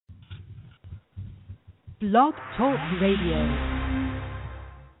Blog Talk Radio.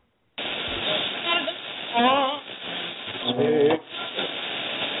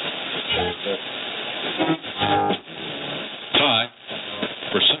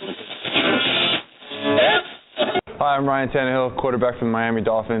 Hi, I'm Ryan Tannehill, quarterback for the Miami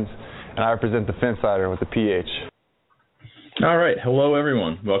Dolphins, and I represent the Phinsider with the PH. All right. Hello,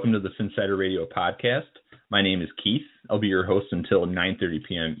 everyone. Welcome to the Phinsider Radio podcast. My name is Keith. I'll be your host until 9:30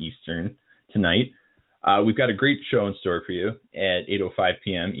 p.m. Eastern tonight. We've got a great show in store for you. At 8:05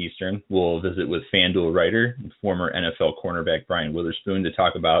 p.m. Eastern, we'll visit with FanDuel writer and former NFL cornerback Brian Witherspoon to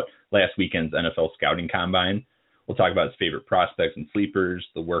talk about last weekend's NFL scouting combine. We'll talk about his favorite prospects and sleepers,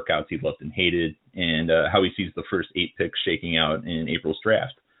 the workouts he loved and hated, and how he sees the first 8 picks shaking out in April's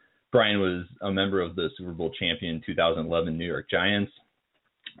draft. Brian was a member of the Super Bowl champion 2011 New York Giants.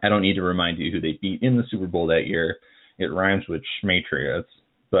 I don't need to remind you who they beat in the Super Bowl that year. It rhymes with Schmatrius,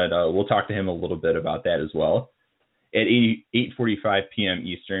 but we'll talk to him a little bit about that as well. At 8:45 p.m.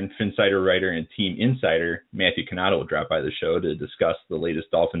 Eastern, Phinsider writer and team insider Matthew Canado will drop by the show to discuss the latest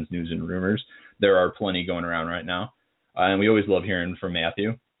Dolphins news and rumors. There are plenty going around right now, and we always love hearing from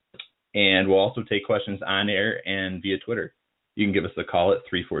Matthew. And we'll also take questions on air and via Twitter. You can give us a call at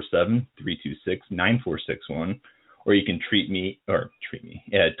 347-326-9461, or you can tweet me at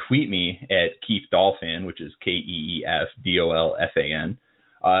Keith Dolphin, which is KeefDolfan.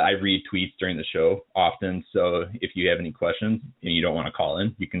 I read tweets during the show often, so if you have any questions and you don't want to call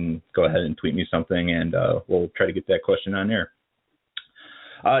in, you can go ahead and tweet me something, and we'll try to get that question on air.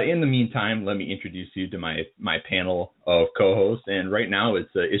 In the meantime, let me introduce you to my panel of co-hosts, and right now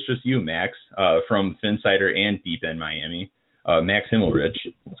it's just you, Max, from Phinsider and Deep End Miami. Max Himmelrich,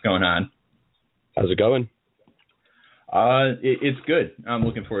 what's going on? How's it going? It's good. I'm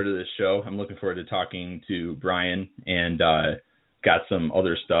looking forward to this show. I'm looking forward to talking to Brian, and got some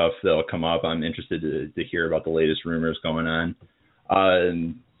other stuff that'll come up. I'm interested to hear about the latest rumors going on.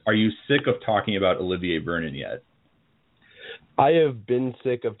 Are you sick of talking about Olivier Vernon yet? I have been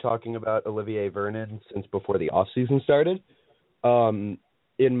sick of talking about Olivier Vernon since before the offseason started.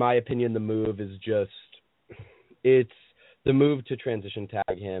 In my opinion, the move is the move to transition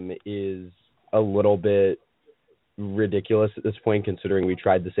tag him is a little bit ridiculous at this point, considering we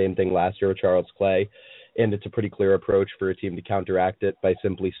tried the same thing last year with Charles Clay, and it's a pretty clear approach for a team to counteract it by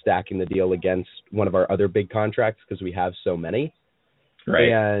simply stacking the deal against one of our other big contracts because we have so many.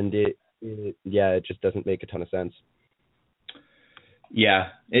 Right. And it just doesn't make a ton of sense. Yeah,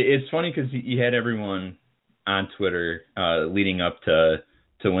 it's funny because you had everyone on Twitter leading up to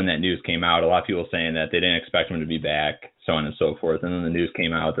when that news came out. A lot of people saying that they didn't expect him to be back, so on and so forth. And then the news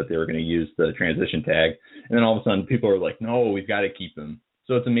came out that they were going to use the transition tag. And then all of a sudden people were like, no, we've got to keep him.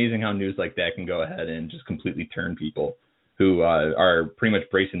 So it's amazing how news like that can go ahead and just completely turn people who are pretty much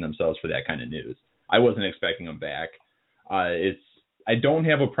bracing themselves for that kind of news. I wasn't expecting him back. I don't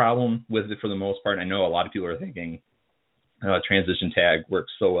have a problem with it for the most part. I know a lot of people are thinking transition tag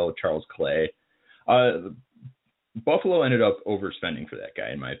works so well with Charles Clay. Buffalo ended up overspending for that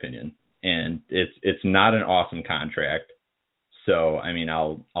guy, in my opinion, and it's not an awesome contract. So I mean,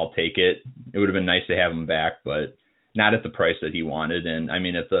 I'll take it. It would have been nice to have him back, but not at the price that he wanted. And I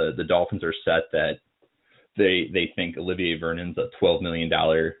mean, if the Dolphins are set that they think Olivier Vernon's a $12 million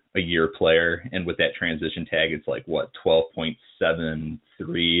a year player, and with that transition tag, it's like what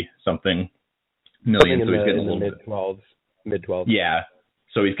 12.73 something million. So he's getting a little bit mid-12. Yeah.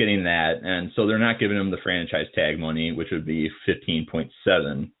 So he's getting that. And so they're not giving him the franchise tag money, which would be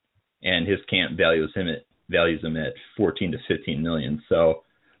 15.7. And his camp values him at 14 to 15 million. So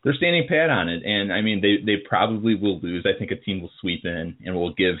they're standing pat on it. And I mean, they probably will lose. I think a team will sweep in and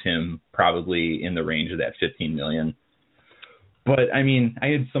will give him probably in the range of that 15 million. But I mean, I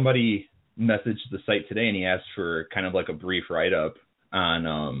had somebody message the site today and he asked for kind of like a brief write-up on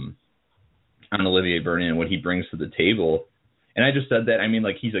Olivier Vernon and what he brings to the table. And I just said that, I mean,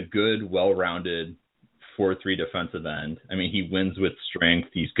 like, he's a good, well-rounded 4-3 defensive end. I mean, he wins with strength.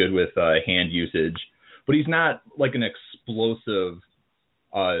 He's good with hand usage. But he's not, like, an explosive,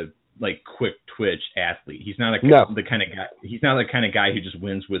 like, quick twitch athlete. He's not the kind of guy. He's not the kind of guy who just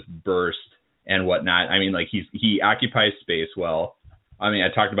wins with burst and whatnot. I mean, like, he occupies space well. I mean, I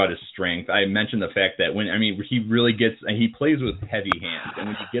talked about his strength. I mentioned the fact that he really gets – he plays with heavy hands. And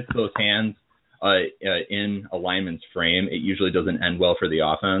when he gets those hands in a lineman's frame, it usually doesn't end well for the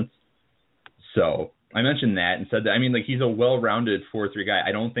offense. So I mentioned that and said that, I mean, like, he's a well-rounded 4-3 guy.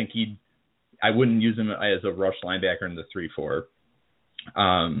 I don't think I wouldn't use him as a rush linebacker in the 3-4.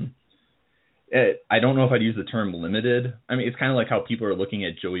 I don't know if I'd use the term limited. I mean, it's kind of like how people are looking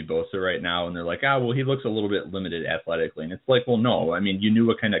at Joey Bosa right now, and they're like, well, he looks a little bit limited athletically. And it's like, well, no. I mean, you knew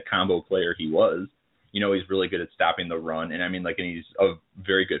what kind of combo player he was. he's really good at stopping the run. And and he's a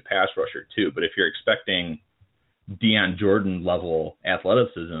very good pass rusher too. But if you're expecting Deion Jordan level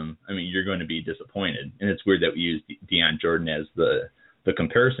athleticism, you're going to be disappointed. And it's weird that we use Deion Jordan as the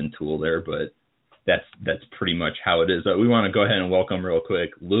comparison tool there, but that's pretty much how it is. We want to go ahead and welcome real quick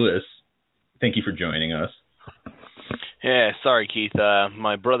Lewis. Thank you for joining us. Yeah, sorry, Keith.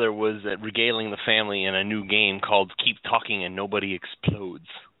 My brother was regaling the family in a new game called Keep Talking and Nobody Explodes.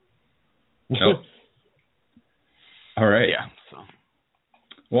 Nope. All right. Yeah. So.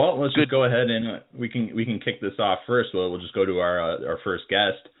 Well, let's just go ahead and we can kick this off first. We'll just go to our first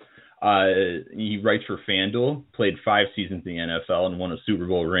guest. He writes for FanDuel, played 5 seasons in the NFL, and won a Super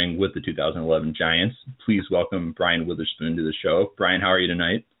Bowl ring with the 2011 Giants. Please welcome Brian Witherspoon to the show. Brian, how are you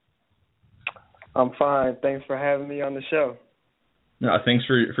tonight? I'm fine. Thanks for having me on the show. No, thanks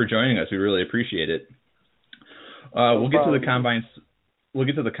for joining us. We really appreciate it. We'll get to the combine. We'll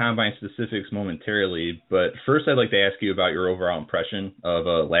get to the combine specifics momentarily, but first I'd like to ask you about your overall impression of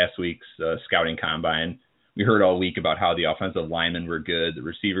last week's scouting combine. We heard all week about how the offensive linemen were good, the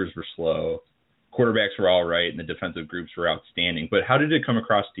receivers were slow, quarterbacks were all right, and the defensive groups were outstanding. But how did it come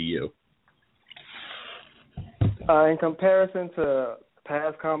across to you? In comparison to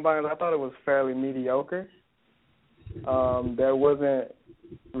past combines, I thought it was fairly mediocre. There wasn't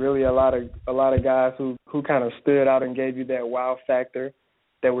really a lot of guys who kind of stood out and gave you that wow factor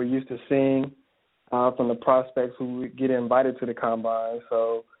that we're used to seeing from the prospects who get invited to the combine.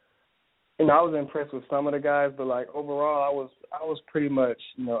 So, I was impressed with some of the guys, but overall, I was pretty much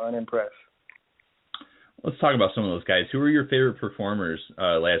unimpressed. Let's talk about some of those guys. Who were your favorite performers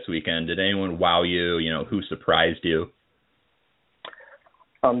last weekend? Did anyone wow you? Who surprised you?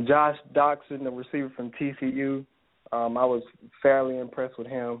 Josh Doxson, the receiver from TCU. I was fairly impressed with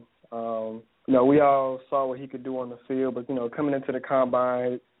him. We all saw what he could do on the field, but, coming into the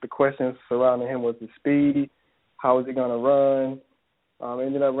combine, the questions surrounding him was the speed, how was he going to run.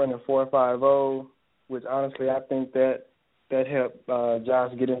 Ended up running 4.50, which honestly I think that helped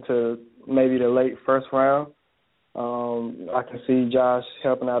Josh get into maybe the late first round. I can see Josh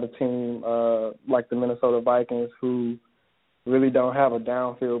helping out a team like the Minnesota Vikings who really don't have a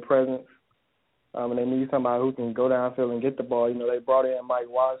downfield presence. And they need somebody who can go downfield and get the ball. They brought in Mike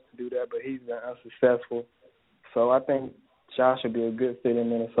Watts to do that, but he's been unsuccessful. So I think Josh would be a good fit in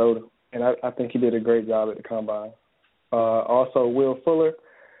Minnesota, and I think he did a great job at the combine. Also, Will Fuller,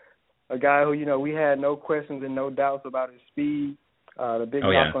 a guy who, we had no questions and no doubts about his speed. The big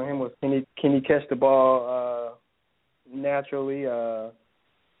knock on him was can he catch the ball naturally?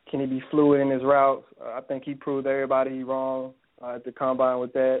 Can he be fluid in his routes? I think he proved everybody wrong at the combine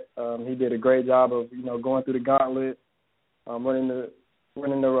with that. He did a great job of, going through the gauntlet, running the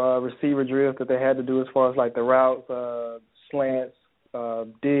receiver drills that they had to do as far as like the routes, slants,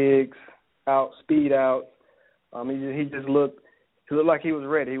 digs, speed outs. He looked like he was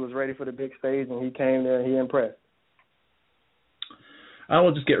ready. He was ready for the big stage, and he came there and he impressed.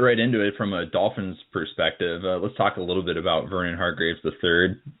 We'll just get right into it from a Dolphins perspective. Let's talk a little bit about Vernon Hargreaves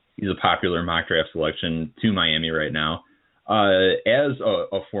III. He's a popular mock draft selection to Miami right now. As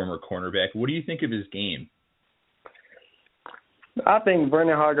a former cornerback, what do you think of his game? I think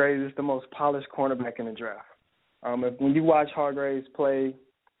Vernon Hargreaves is the most polished cornerback in the draft. When you watch Hargreaves play,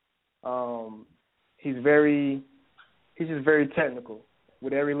 he's just very technical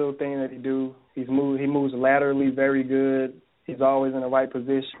with every little thing that he do. He moves laterally very good. He's always in the right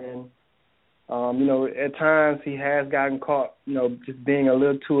position. At times he has gotten caught, just being a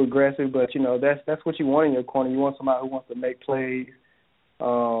little too aggressive, but that's what you want in your corner. You want somebody who wants to make plays.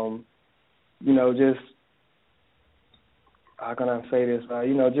 Just how can I say this?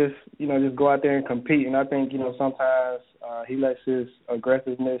 Just go out there and compete. And I think sometimes he lets his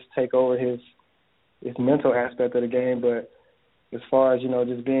aggressiveness take over his mental aspect of the game. But as far as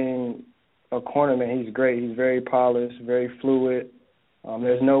just being a cornerman, he's great. He's very polished, very fluid.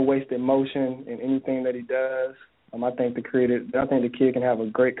 There's no wasted motion in anything that he does. I think the kid can have a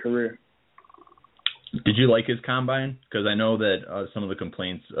great career. Did you like his combine? Because I know that some of the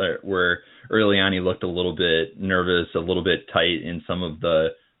complaints were early on he looked a little bit nervous, a little bit tight in some of the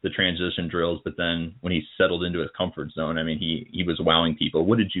transition drills, but then when he settled into his comfort zone, he was wowing people.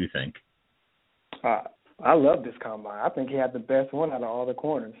 What did you think? I love this combine. I think he had the best one out of all the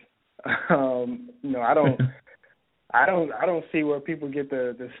corners. I don't see where people get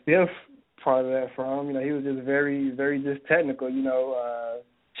the stiff part of that from. He was just very, very just technical.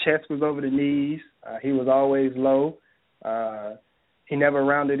 Chest was over the knees. He was always low. He never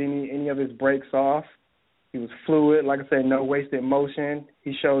rounded any of his breaks off. He was fluid. Like I said, no wasted motion.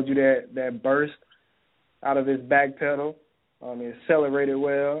 He showed you that burst out of his back pedal. He accelerated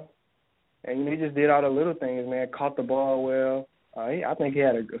well. And he just did all the little things, man. Caught the ball well. I think he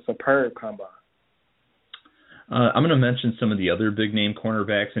had a superb combine. I'm going to mention some of the other big name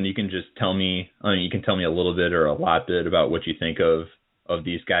cornerbacks, and you can just tell me. You can tell me a little bit or a lot bit about what you think of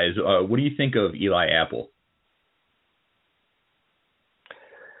these guys. What do you think of Eli Apple?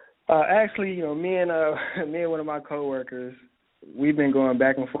 Actually, me and one of my coworkers, we've been going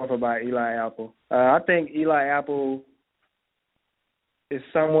back and forth about Eli Apple. I think Eli Apple is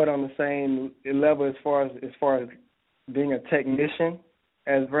somewhat on the same level as far as being a technician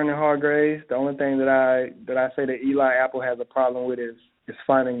as Vernon Hargreaves. The only thing that I say that Eli Apple has a problem with is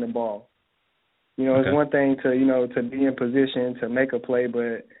finding the ball. It's one thing to be in position to make a play,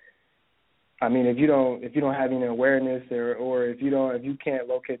 but I mean, if you don't have any awareness or if you can't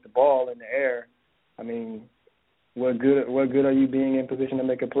locate the ball in the air, I mean, what good are you being in position to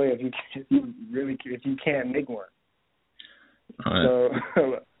make a play if you can't make one? So,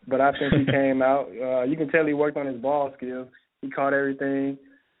 but I think he came out. You can tell he worked on his ball skills. He caught everything,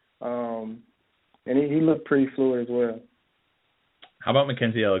 and he looked pretty fluid as well. How about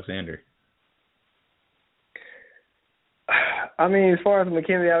Mackenzie Alexander? I mean, as far as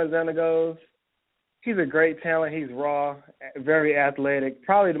Mackenzie Alexander goes, he's a great talent. He's raw, very athletic,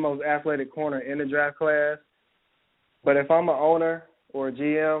 probably the most athletic corner in the draft class. But if I'm an owner or a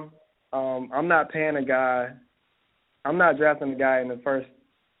GM, I'm not paying a guy. I'm not drafting a guy in the first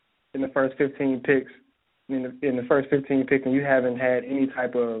 15 picks. In the first 15 picks, and you haven't had any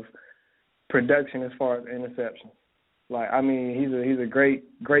type of production as far as interceptions. Like, I mean, he's a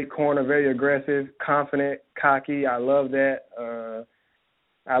great corner, very aggressive, confident, cocky. I love that.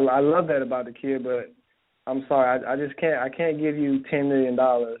 I love that about the kid. But I'm sorry, I just can't. I can't give you $10 million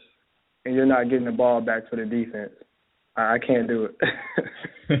and you're not getting the ball back for the defense. I can't do it.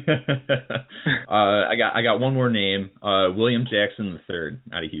 I got one more name. William Jackson III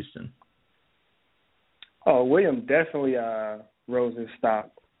out of Houston. Oh, William definitely rose his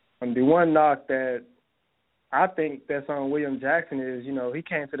stock. The one knock that I think that's on William Jackson is, he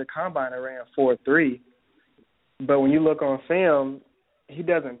came to the combine and ran 4.3, but when you look on film, he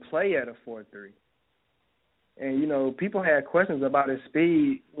doesn't play at a 4.3. And people had questions about his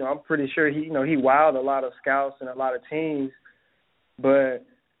speed. I'm pretty sure he wowed a lot of scouts and a lot of teams, but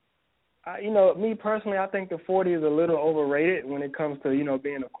me personally, I think the 40 is a little overrated when it comes to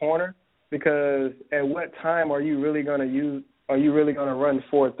being a corner. Because at what time are you really going to run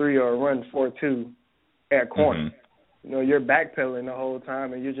 4.3 or run 4.2 at corner? Mm-hmm. You're backpedaling the whole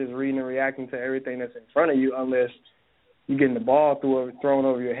time and you're just reading and reacting to everything that's in front of you unless you're getting the ball thrown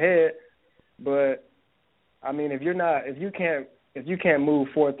over your head. But I mean, if you can't move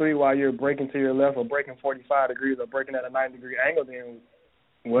 4.3 while you're breaking to your left or breaking 45 degrees or breaking at a 90-degree angle, then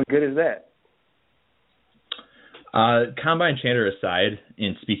what good is that? Combine chatter aside,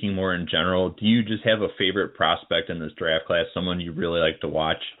 and speaking more in general, do you just have a favorite prospect in this draft class, someone you really like to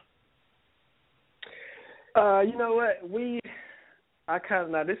watch? You know what?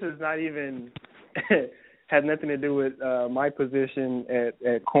 This is not even has nothing to do with my position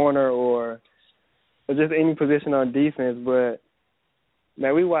at corner or just any position on defense, but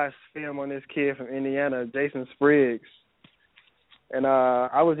man, we watched film on this kid from Indiana, Jason Spriggs, and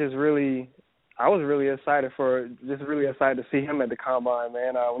I was really excited to see him at the combine,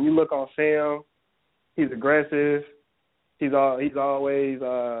 man. When you look on film, he's aggressive. He's always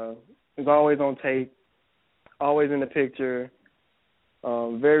on tape, always in the picture.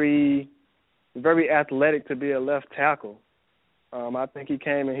 Very, very athletic to be a left tackle. I think he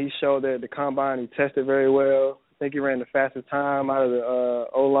came and he showed that at the combine he tested very well. I think he ran the fastest time out of the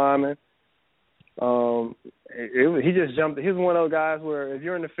O-lineman. He just jumped. He's one of those guys where if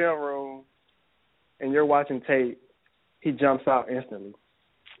you're in the film room and you're watching tape, he jumps out instantly.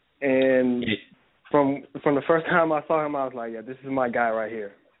 And from the first time I saw him, I was like, yeah, this is my guy right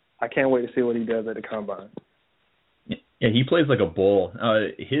here. I can't wait to see what he does at the combine. Yeah, he plays like a bull.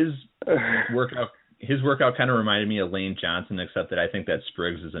 His workout kind of reminded me of Lane Johnson, except that I think that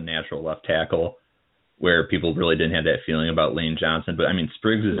Spriggs is a natural left tackle, where people really didn't have that feeling about Lane Johnson. But, I mean,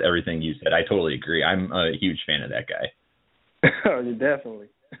 Spriggs is everything you said. I totally agree. I'm a huge fan of that guy. Oh, definitely.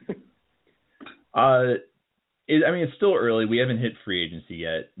 It's still early. We haven't hit free agency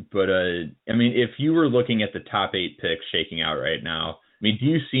yet. But, if you were looking at the top 8 picks shaking out right now, do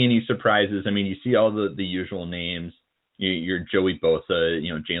you see any surprises? You see all the usual names. Your Joey Bosa,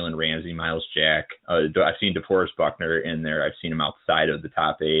 Jalen Ramsey, Miles Jack. I've seen DeForest Buckner in there. I've seen him outside of the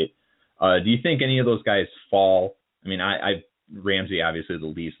top 8. Do you think any of those guys fall? Ramsey obviously the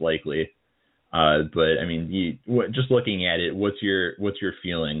least likely. But just looking at it, what's your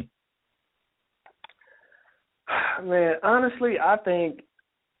feeling? Man, honestly, I think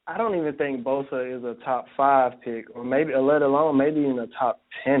I don't even think Bosa is a top 5 pick, or maybe, let alone maybe even a top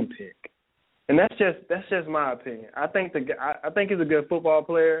 10 pick. And that's just my opinion. I think he's a good football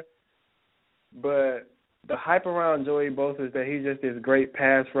player, but the hype around Joey Bosa is that he's just this great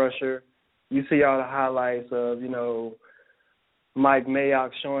pass rusher. You see all the highlights of, Mike Mayock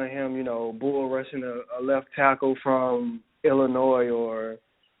showing him, bull rushing a left tackle from Illinois, or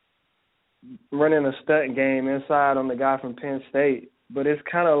running a stunt game inside on the guy from Penn State. But it's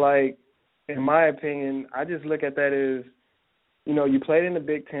kind of like, in my opinion, I just look at that as, you played in the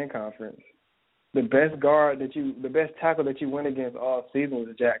Big Ten Conference. The best tackle that you went against all season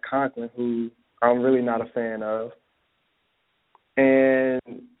was Jack Conklin, who I'm really not a fan of. And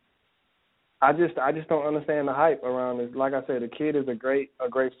I just don't understand the hype around this. Like I said, the kid is a great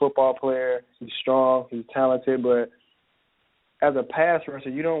football player. He's strong, he's talented, but as a pass rusher,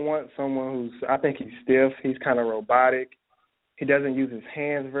 you don't want someone I think he's stiff, he's kind of robotic. He doesn't use his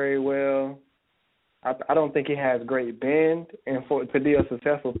hands very well. I don't think he has great bend. And to be a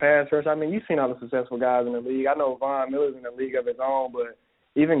successful pass rusher, you've seen all the successful guys in the league. I know Von Miller's in the league of his own, but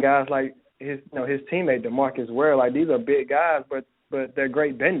even guys like his teammate DeMarcus Ware, like, these are big guys, but they're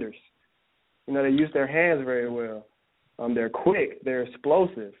great benders. They use their hands very well. They're quick. They're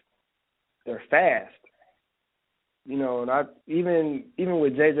explosive. They're fast. And even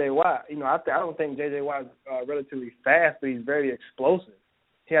with J.J. Watt, I don't think J.J. Watt is relatively fast, but he's very explosive.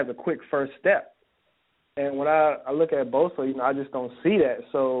 He has a quick first step. And when I look at Bosa, I just don't see that.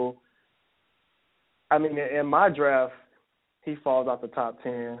 So, in my draft, he falls off the top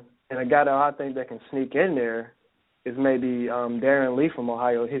 10. And a guy that I think that can sneak in there is maybe Darren Lee from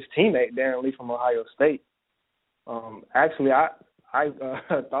Ohio, his teammate Darren Lee from Ohio State. Actually, I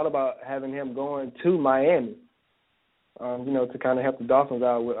thought about having him going to Miami, to kind of help the Dolphins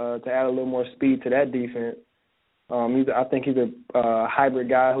out, to add a little more speed to that defense. I think he's a hybrid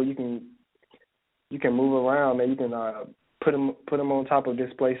guy who you can move around, man. You can put him on top of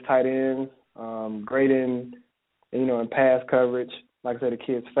displaced tight ends, great in pass coverage. Like I said, the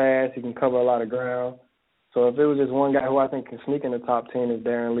kid's fast. He can cover a lot of ground. So if it was just one guy who I think can sneak in the top 10, is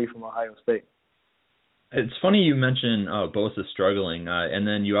Darren Lee from Ohio State. It's funny you mentioned Bosa struggling, and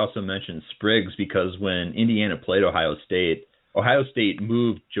then you also mentioned Spriggs, because when Indiana played Ohio State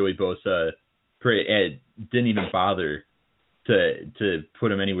moved Joey Bosa, didn't even bother to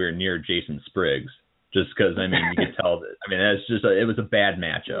put him anywhere near Jason Spriggs, just because, you could tell that. That's just it was a bad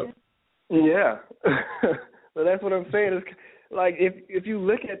matchup. Yeah. But that's what I'm saying. Is like, if you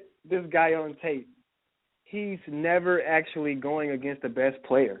look at this guy on tape, he's never actually going against the best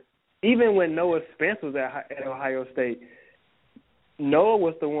player. Even when Noah Spence was at Ohio State, Noah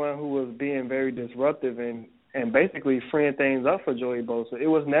was the one who was being very disruptive and basically freeing things up for Joey Bosa. It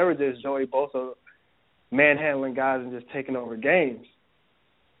was never just Joey Bosa manhandling guys and just taking over games.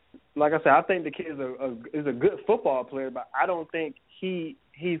 Like I said, I think the kid is a good football player, but I don't think he's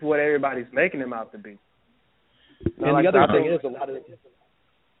what everybody's making him out to be. And the other thing is,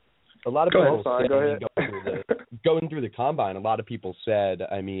 a lot of people going through the combine, a lot of people said,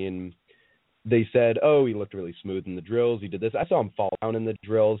 they said, oh, he looked really smooth in the drills. He did this. I saw him fall down in the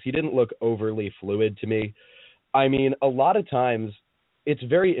drills. He didn't look overly fluid to me. A lot of times it's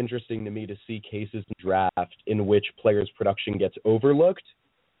very interesting to me to see cases in draft in which players' production gets overlooked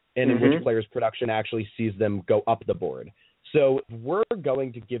and in which players' production actually sees them go up the board. So if we're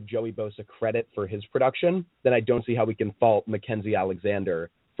going to give Joey Bosa credit for his production, then I don't see how we can fault Mackenzie Alexander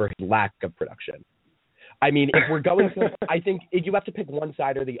for his lack of production. If we're going to, I think you have to pick one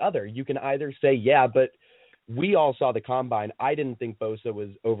side or the other. You can either say, yeah, but we all saw the combine. I didn't think Bosa was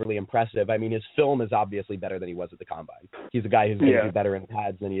overly impressive. His film is obviously better than he was at the combine. He's a guy who's going to be better in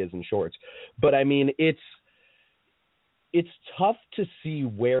pads than he is in shorts. But it's tough to see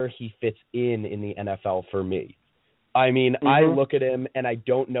where he fits in the NFL for me. I look at him and I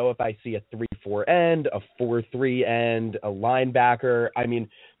don't know if I see a 3-4 end, a 4-3 end, a linebacker.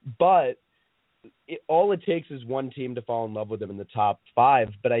 But all it takes is one team to fall in love with him in the top 5.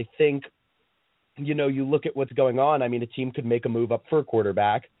 But I think, you look at what's going on. A team could make a move up for a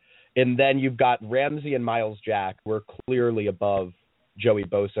quarterback, and then you've got Ramsey and Myles Jack, who are clearly above Joey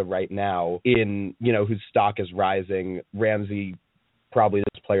Bosa right now, whose stock is rising. Ramsey, probably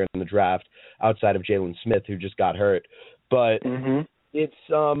this player in the draft outside of Jalen Smith, who just got hurt. But it's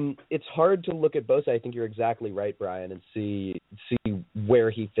hard to look at Bosa. I think you're exactly right, Brian, and see where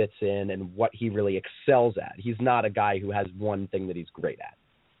he fits in and what he really excels at. He's not a guy who has one thing that he's great at.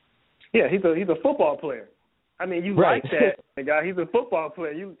 Yeah, he's a football player. You like that, the guy. He's a football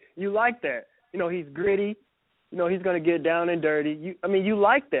player. You like that. He's gritty. He's going to get down and dirty. You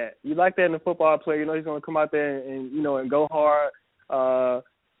like that. You like that in a football player. He's going to come out there and go hard.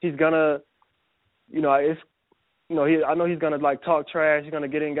 he's gonna, I know he's gonna like talk trash. He's gonna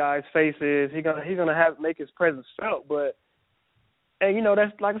get in guys' faces. He's gonna make his presence felt. But, and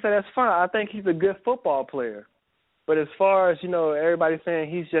that's, like I said, that's fine. I think he's a good football player. But as far as everybody saying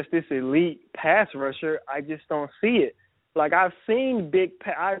he's just this elite pass rusher, I just don't see it. Like I've seen big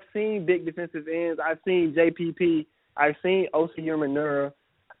defensive ends. I've seen JPP. I've seen O.C. Umenyiora.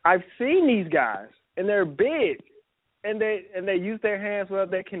 I've seen these guys, and they're big, and they use their hands well.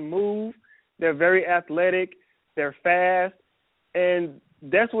 They can move. They're very athletic. They're fast, and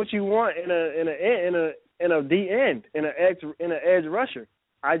that's what you want in a D end, in an edge rusher.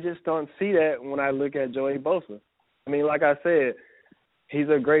 I just don't see that when I look at Joey Bosa. I mean, like I said, he's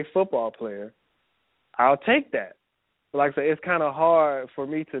a great football player. I'll take that. But like I said, it's kind of hard for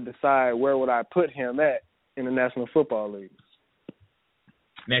me to decide where would I put him at in the National Football League.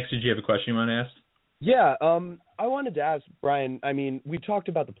 Max, did you have a question you want to ask? Yeah, I wanted to ask Brian, I mean, we talked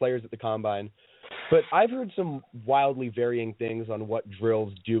about the players at the Combine, but I've heard some wildly varying things on what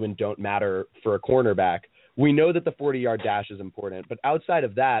drills do and don't matter for a cornerback. We know that the 40-yard dash is important, but outside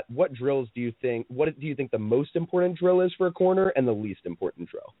of that, what do you think the most important drill is for a corner and the least important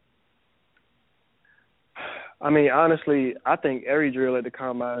drill? I mean, honestly, I think every drill at the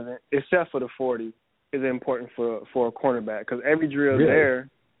Combine, except for the 40, is important for a cornerback, because every drill there,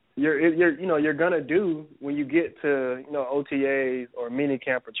 you're gonna do when you get to OTAs or mini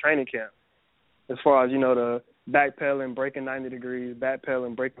camp or training camp. As far as the backpedaling, breaking 90 degrees,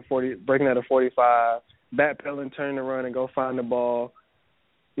 backpedaling, breaking at a 45, backpedaling, turning the run and go find the ball.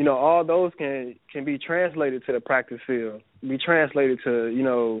 All those can be translated to the practice field, be translated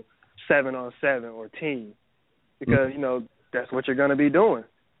to 7-on-7 or team, because that's what you're gonna be doing.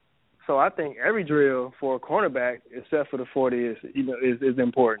 So I think every drill for a cornerback, except for the 40, is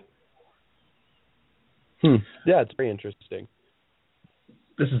important. Yeah, it's very interesting.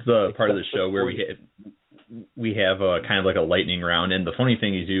 This is the part of the show where we have a kind of like a lightning round, and the funny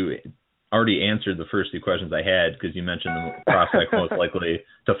thing is you already answered the first two questions I had, because you mentioned the prospect most likely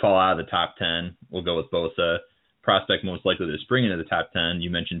to fall out of the top 10. We'll go with Bosa. Prospect most likely to spring into the top 10.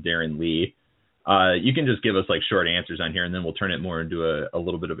 You mentioned Darren Lee. You can just give us like short answers on here, and then we'll turn it more into a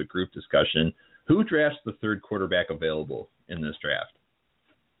little bit of a group discussion. Who drafts the third quarterback available in this draft?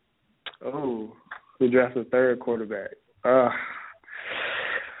 Oh, who drafts the third quarterback? I'm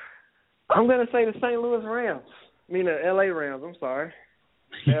going to say the St. Louis Rams. I mean the L.A. Rams. I'm sorry.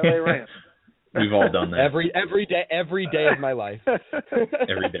 The L.A. Rams. We've all done that. Every day of my life.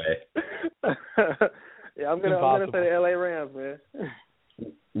 Every day. Yeah, I'm gonna say the L.A. Rams, man.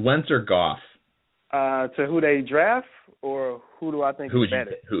 Wentz or Goff? To who they draft, or who do I think is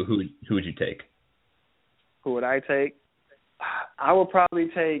better? Who would you take? Who would I take? I would probably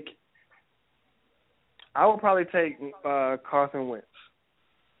take Carson Wentz,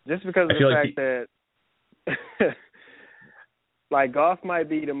 just because of the fact that like Goff might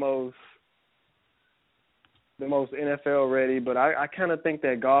be the most NFL ready, but I kind of think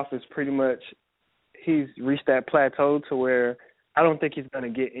that Goff is pretty much, he's reached that plateau to where I don't think he's going to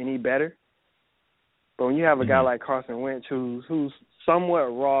get any better. But when you have a guy like Carson Wentz who's somewhat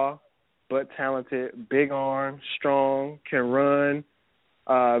raw but talented, big arm, strong, can run,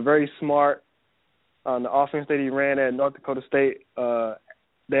 very smart. On the offense that he ran at North Dakota State,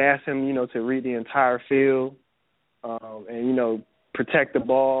 they asked him, to read the entire field and, protect the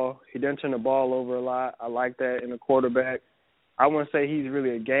ball. He doesn't turn the ball over a lot. I like that in a quarterback. I wouldn't say he's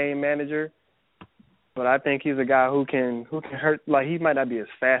really a game manager, but I think he's a guy who can hurt. Like, he might not be as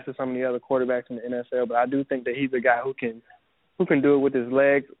fast as some of the other quarterbacks in the NFL, but I do think that he's a guy who can do it with his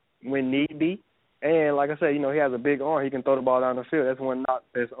legs when need be. And like I said, he has a big arm. He can throw the ball down the field. That's one knock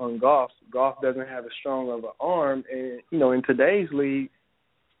that's on Goff. Goff doesn't have as strong of an arm. And, in today's league,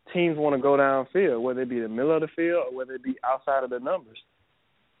 teams want to go downfield, whether it be the middle of the field or whether it be outside of the numbers.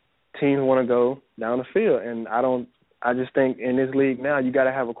 Teams want to go down the field. And I just think in this league now, you got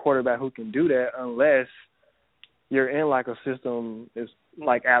to have a quarterback who can do that, unless you're in like a system is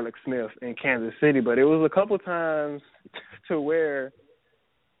like Alex Smith in Kansas City. But it was a couple times to where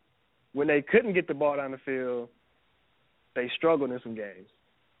when they couldn't get the ball down the field, they struggled in some games.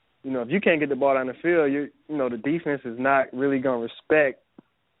 If you can't get the ball down the field, the defense is not really going to respect,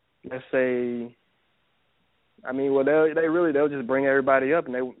 let's say, they'll just bring everybody up,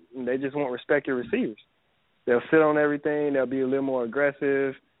 and they just won't respect your receivers. They'll sit on everything. They'll be a little more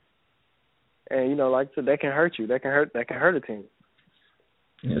aggressive, and like I said, that can hurt you. That can hurt a team.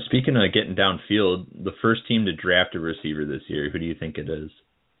 Yeah, speaking of getting downfield, the first team to draft a receiver this year, who do you think it is?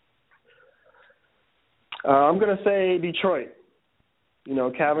 I'm going to say Detroit.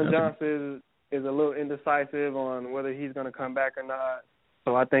 Calvin Johnson is a little indecisive on whether he's going to come back or not.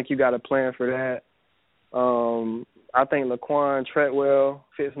 so I think you got a plan for that. I think Laquan Treadwell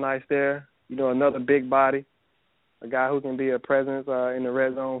fits nice there. You know, another big body, a guy who can be a presence in the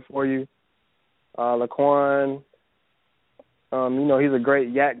red zone for you. Laquan, you know, he's a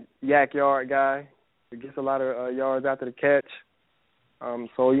great yak yard guy. He gets a lot of yards after the catch.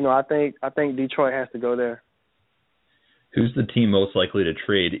 So, you know, I think Detroit has to go there. Who's the team most likely to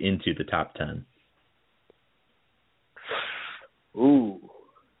trade into the top 10? Ooh,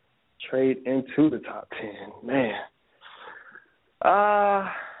 trade into the top 10, man.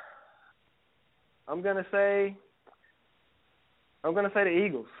 I'm gonna say the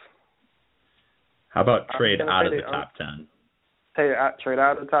Eagles. How about trade out of the top 10? Trade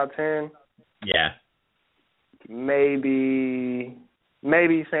out of the top 10? Yeah. Maybe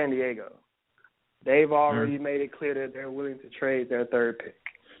San Diego. They've already made it clear that they're willing to trade their third pick.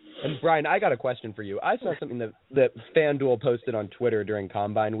 And Brian, I got a question for you. I saw something that FanDuel posted on Twitter during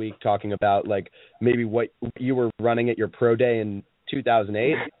Combine Week talking about like maybe what you were running at your pro day in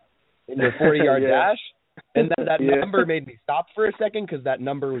 2008 in your 40-yard dash, and that number made me stop for a second because that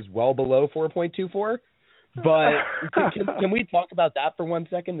number was well below 4.24. But can we talk about that for 1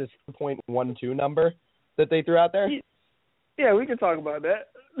 second? This 4.12 number that they threw out there. Yeah, we can talk about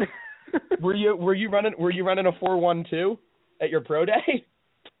that. Were you running a 4.12 at your pro day?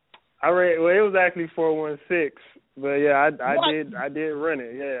 Well, it was actually 4.16, but yeah, I did run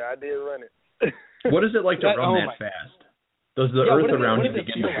it. Yeah, I did run it. What is it like to run that fast? Does the earth around you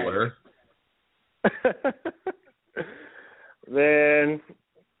begin to blur? Man,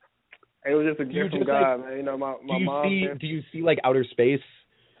 it was just a gift from God, man. You know, my mom. Do you see like outer space?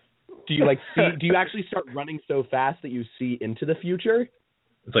 Do you do you actually start running so fast that you see into the future?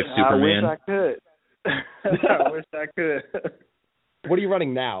 It's like Superman. I wish I could. I wish I could. What are you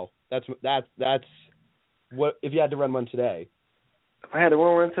running now? That's what if you had to run one today? If I had to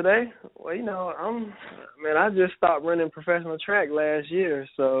run one today, well, you know, I just stopped running professional track last year,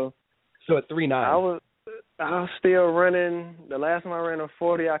 so at 3.9. I was still running. The last time I ran a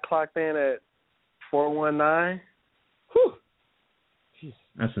 40, I clocked in at 4.19. Whew. Jeez.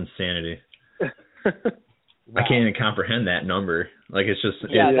 That's insanity. Wow. I can't even comprehend that number. Like it's just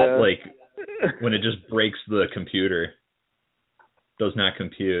like when it just breaks the computer. Does not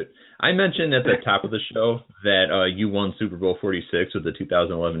compute. I mentioned at the top of the show that you won Super Bowl 46 with the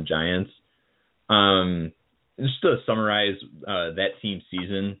 2011 Giants. Just to summarize that team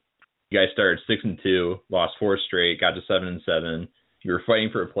season, you guys started 6-2, lost 4 straight, got to 7-7. You were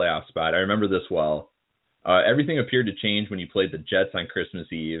fighting for a playoff spot. I remember this well. Everything appeared to change when you played the Jets on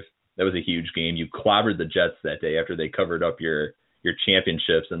Christmas Eve. That was a huge game. You clobbered the Jets that day after they covered up your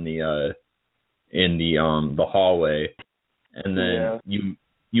championships in the hallway. And then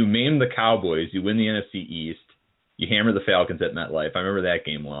you maimed the Cowboys. You win the NFC East. You hammer the Falcons at MetLife. I remember that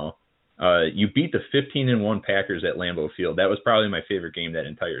game well. You beat the 15-1 Packers at Lambeau Field. That was probably my favorite game that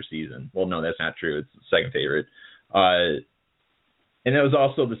entire season. Well, no, that's not true. It's the second favorite. And that was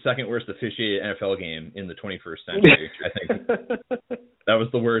also the second worst officiated NFL game in the 21st century. I think that was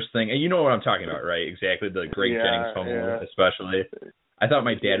the worst thing. And you know what I'm talking about, right? Exactly. The Greg Jennings fumble, especially. I thought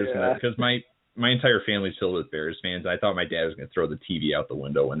my dad was going to, because my entire family's filled with Bears fans. I thought my dad was going to throw the TV out the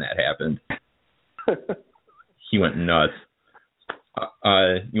window when that happened. He went nuts.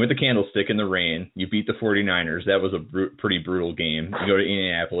 You went to Candlestick in the rain. You beat the 49ers. That was a pretty brutal game. You go to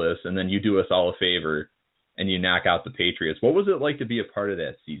Indianapolis, and then you do us all a favor, and you knock out the Patriots. What was it like to be a part of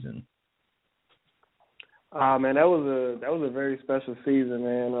that season? Man, that was a very special season,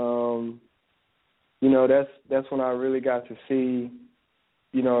 man. You know, that's when I really got to see,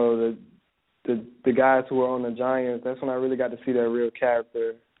 you know, the guys who were on the Giants. That's when I really got to see their real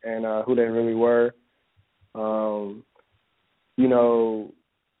character and who they really were. You know,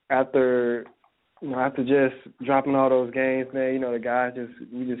 after just dropping all those games, man, you know, the guys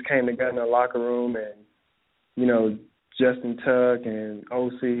we just came together in the locker room, and you know, Justin Tuck and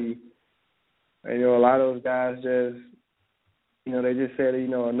OC, and, you know, a lot of those guys just, you know, they just said, you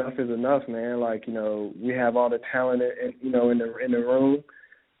know, enough is enough, man. Like, you know, we have all the talent, in the room.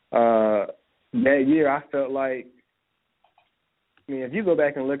 That year, I felt like, I mean, if you go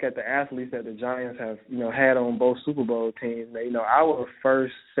back and look at the athletes that the Giants have, you know, had on both Super Bowl teams, man, you know, our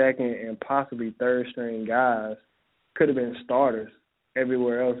first, second, and possibly third string guys could have been starters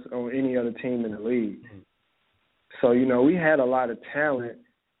everywhere else on any other team in the league. So, you know, we had a lot of talent.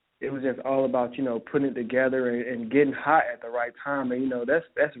 It was just all about, you know, putting it together and getting hot at the right time. And, you know,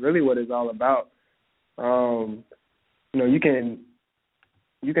 that's really what it's all about. You know, you can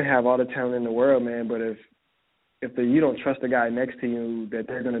have all the talent in the world, man, but if you don't trust the guy next to you that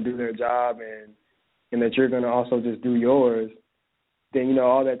they're going to do their job and that you're going to also just do yours, then, you know,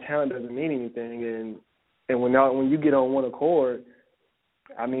 all that talent doesn't mean anything. And when you get on one accord,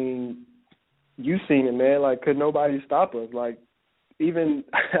 I mean, you've seen it, man. Like, could nobody stop us? Like, even,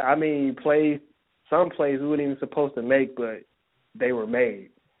 I mean, some plays we weren't even supposed to make, but they were made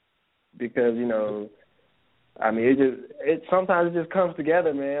because, you know, I mean, sometimes it just comes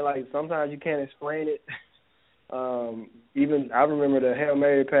together, man. Like, sometimes you can't explain it. Even I remember the Hail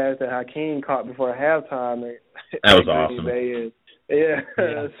Mary pass that Hakeem caught before halftime. That was awesome. Yeah.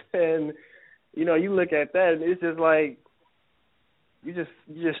 And, you know, you look at that, and it's just like, you're just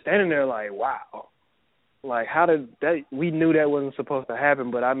standing there like, wow. Like, how did that? We knew that wasn't supposed to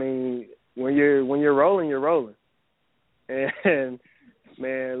happen, but I mean, when you're rolling, you're rolling. And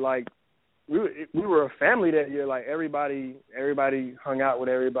man, like we were a family that year. Like everybody hung out with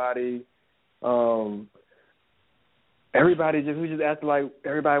everybody. We just acted like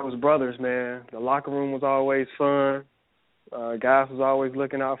everybody was brothers, man. The locker room was always fun. Guys was always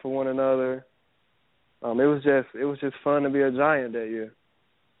looking out for one another. It was just fun to be a Giant that year.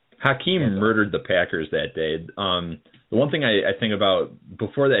 Hakeem murdered the Packers that day. The one thing I think about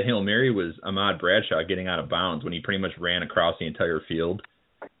before that Hail Mary was Ahmad Bradshaw getting out of bounds when he pretty much ran across the entire field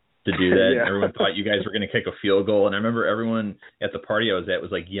to do that. Yeah. Everyone thought you guys were going to kick a field goal, and I remember everyone at the party I was at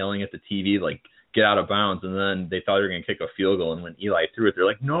was like yelling at the TV, like, get out of bounds, and then they thought they were going to kick a field goal, and when Eli threw it, they're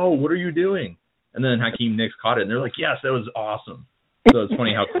like, no, what are you doing? And then Hakeem Nicks caught it, and they're like, yes, that was awesome. So it's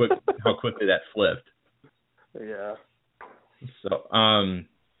funny how quickly that flipped. Yeah. So,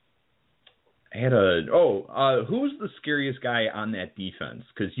 who was the scariest guy on that defense?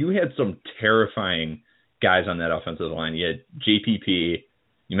 Because you had some terrifying guys on that offensive line. You had JPP.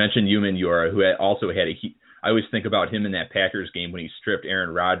 You mentioned Yuman Yora, who also had I always think about him in that Packers game when he stripped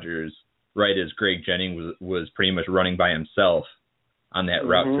Aaron Rodgers right as Greg Jennings was pretty much running by himself on that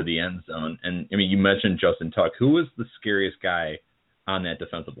route to the end zone. And, I mean, you mentioned Justin Tuck. Who was the scariest guy on that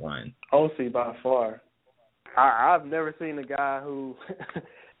defensive line? OC by far. I've never seen a guy who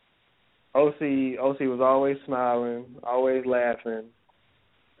OC was always smiling, always laughing.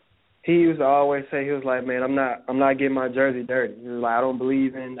 He used to always say, he was like, man, I'm not getting my jersey dirty. He was like, I don't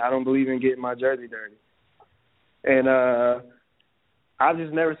believe in getting my jersey dirty. And I've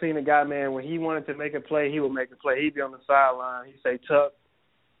just never seen a guy, man, when he wanted to make a play, he would make a play. He'd be on the sideline. He'd say, Tuck.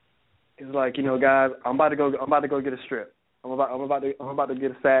 He's like, you know, guys, I'm about to go get a strip. I'm about to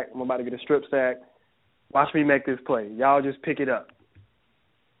get a sack. I'm about to get a strip sack. Watch me make this play. Y'all just pick it up.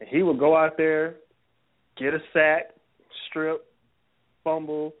 And he would go out there, get a sack, strip,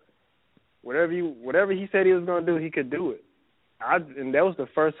 fumble, whatever he said he was going to do, he could do it. And that was the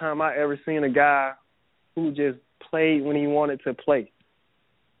first time I ever seen a guy who just played when he wanted to play,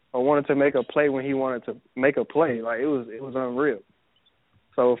 or wanted to make a play when he wanted to make a play. Like, it was unreal.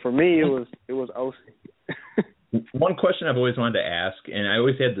 So for me, it was OC. One question I've always wanted to ask, and I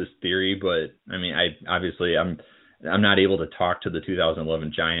always had this theory, but I mean, I'm not able to talk to the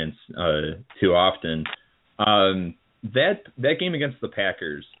 2011 Giants too often. That game against the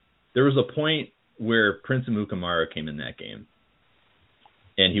Packers, there was a point where Prince Amukamara came in that game,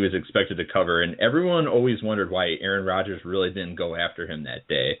 and he was expected to cover, and everyone always wondered why Aaron Rodgers really didn't go after him that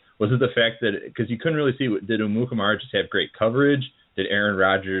day. Was it the fact that, because you couldn't really see, did Amukamara just have great coverage? Did Aaron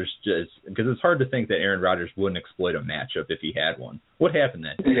Rodgers just, because it's hard to think that Aaron Rodgers wouldn't exploit a matchup if he had one. What happened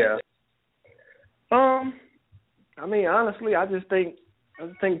that day? Yeah. I mean, honestly, I just think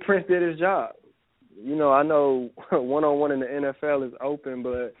Prince did his job. You know, I know one-on-one in the NFL is open,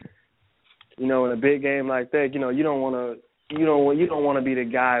 but you know, in a big game like that, you know, you don't want to be the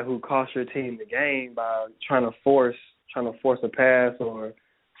guy who costs your team the game by trying to force a pass or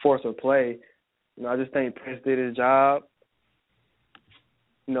force a play. You know, I just think Prince did his job.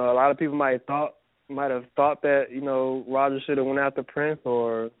 You know, a lot of people might have thought that, you know, Rodgers should have went after Prince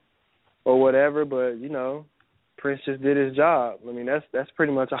or whatever, but you know, Prince just did his job. I mean, that's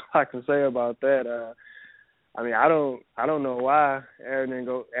pretty much all I can say about that. I mean, I don't know why Aaron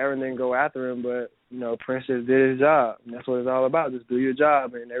didn't go after him, but you know, Prince just did his job. And that's what it's all about. Just do your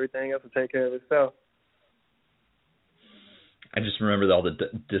job, and everything else will take care of itself. I just remember all the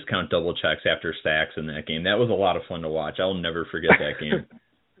discount double checks after sacks in that game. That was a lot of fun to watch. I'll never forget that game.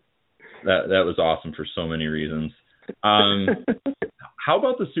 That was awesome for so many reasons. How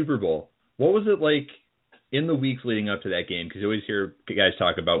about the Super Bowl? What was it like in the weeks leading up to that game? Because you always hear guys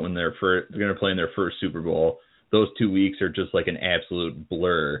talk about when they're going to play in their first Super Bowl. Those 2 weeks are just like an absolute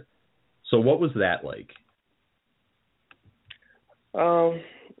blur. So what was that like? I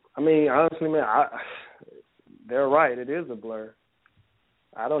mean, honestly, man, they're right. It is a blur.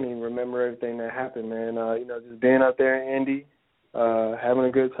 I don't even remember everything that happened, man. You know, just being out there in Indy, having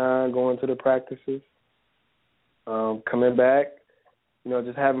a good time, going to the practices, coming back,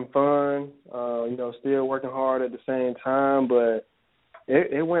 just having fun, still working hard at the same time. But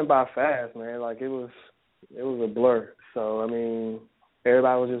it went by fast, man. Like, it was a blur. So, I mean,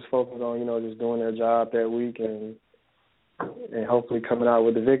 everybody was just focused on, just doing their job that week and hopefully coming out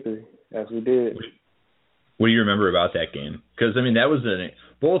with the victory, as we did. What do you remember about that game? Because, I mean, that was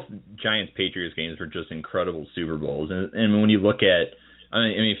both Giants-Patriots games were just incredible Super Bowls. And when you look at, I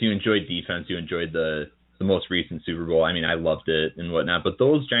mean, if you enjoyed defense, you enjoyed the most recent Super Bowl. I mean, I loved it and whatnot. But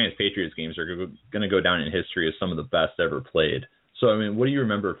those Giants-Patriots games are going to go down in history as some of the best ever played. So, I mean, what do you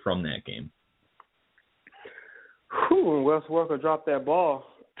remember from that game? Whew, Wes Welker dropped that ball.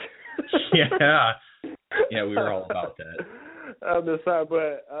 Yeah, we were all about that. On the side,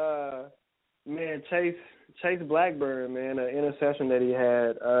 but man, Chase Blackburn, man, an interception that he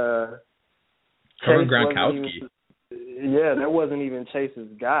had. Covered Gronkowski. That wasn't even Chase's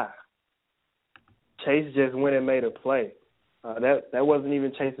guy. Chase just went and made a play. That wasn't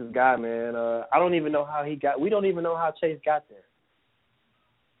even Chase's guy, man. I don't even know how we don't even know how Chase got there.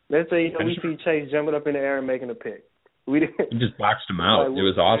 Let's say we see Chase jumping up in the air and making a pick. He just boxed him out. It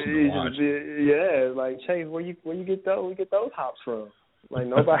was awesome to watch. Yeah, like, Chase, where you get those hops from? Like,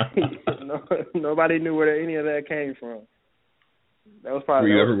 nobody knew where any of that came from. That was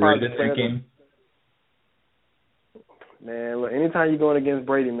probably. Were you ever worried at that game? Man, look, anytime you're going against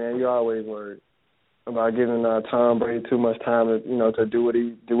Brady, man, you're always worried about giving Tom Brady too much time to do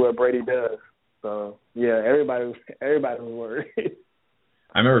what Brady does. So yeah, everybody was worried.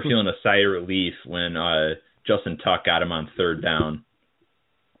 I remember feeling a sigh of relief when Justin Tuck got him on third down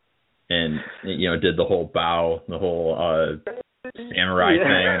and, did the whole bow, the whole samurai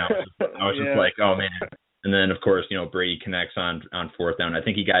thing. And I was just like, oh, man. And then, of course, Brady connects on fourth down. I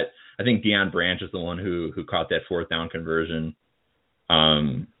think Deion Branch is the one who caught that fourth down conversion,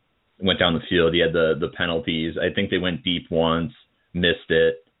 went down the field. He had the penalties. I think they went deep once, missed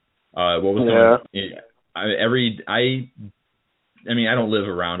it. What was I don't live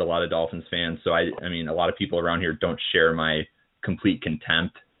around a lot of Dolphins fans, so a lot of people around here don't share my complete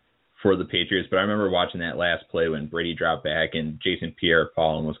contempt for the Patriots, but I remember watching that last play when Brady dropped back and Jason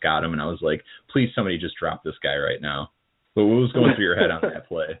Pierre-Paul almost got him, and I was like, please somebody just drop this guy right now. But what was going through your head on that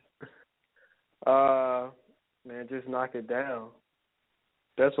play? Man, just knock it down.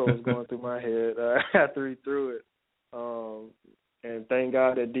 That's what was going through my head after he threw it. And thank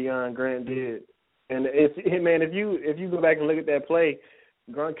God that Deion Grant did. And if you go back and look at that play,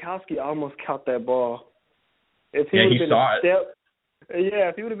 Gronkowski almost caught that ball. If he would have been a step,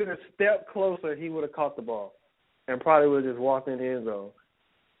 if he would have been a step closer, he would have caught the ball, and probably would have just walked in the end zone.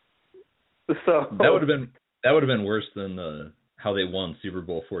 So that would have been worse than how they won Super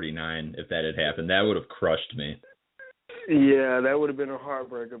Bowl 49 if that had happened. That would have crushed me. Yeah, that would have been a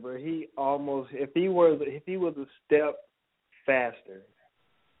heartbreaker. But he almost, if he was a step faster,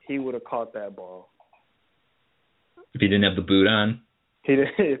 he would have caught that ball. If he didn't have the boot on?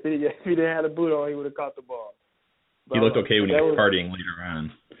 If he didn't have the boot on, he would have caught the ball. But he looked okay when he was partying later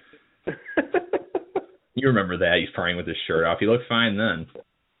on. You remember that. He's partying with his shirt off. He looked fine then.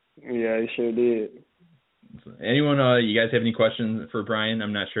 Yeah, he sure did. Anyone, you guys have any questions for Brian?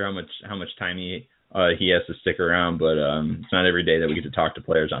 I'm not sure how much time he has to stick around, but it's not every day that we get to talk to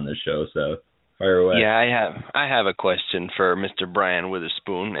players on this show, so fire away. Yeah, I have a question for Mr. Brian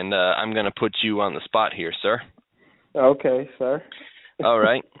Witherspoon, and I'm going to put you on the spot here, sir. Okay, sir. All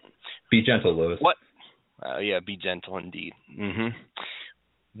right. Be gentle, Lewis. What? Be gentle indeed. Mm-hmm.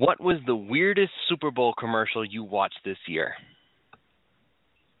 What was the weirdest Super Bowl commercial you watched this year?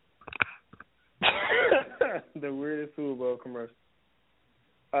 The weirdest Super Bowl commercial.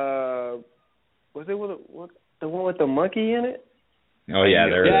 Was it the one with the monkey in it? Oh yeah,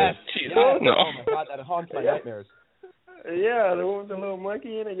 there it is. Yeah. No. Oh my God, that haunts my nightmares. Yeah, the one with the little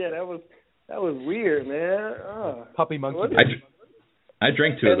monkey in it. Yeah, that was weird, man. Puppy monkey. I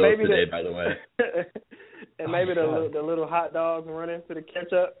drank 2 of those today, by the way. And maybe the little hot dogs running to the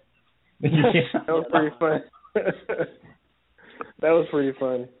ketchup. Yeah. That was pretty funny. That was pretty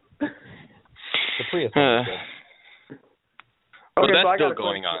funny. The Prius. Okay, that's so still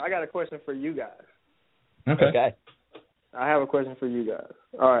going on. I got a question for you guys. Okay. I have a question for you guys.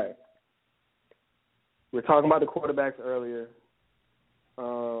 All right. We're talking about the quarterbacks earlier.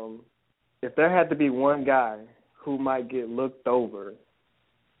 If there had to be one guy who might get looked over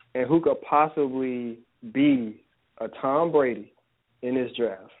and who could possibly be a Tom Brady in this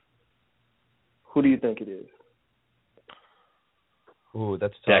draft, who do you think it is? Ooh,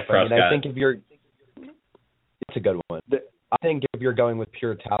 that's tough. I think it's a good one. I think if you're going with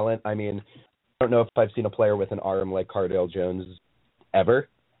pure talent, I don't know if I've seen a player with an arm like Cardale Jones ever.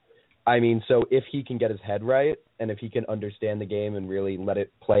 I mean, so if he can get his head right and if he can understand the game and really let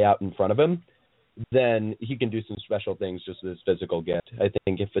it play out in front of him, then he can do some special things just with his physical gift. I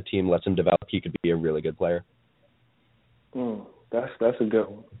think if a team lets him develop, he could be a really good player. That's a good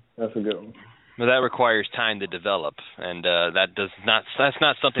one. That's a good one. But that requires time to develop, and that's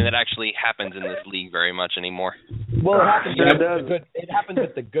not something that actually happens in this league very much anymore. Well, it happens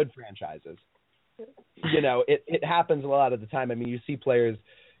with the good franchises. You know, it happens a lot of the time. I mean, you see players,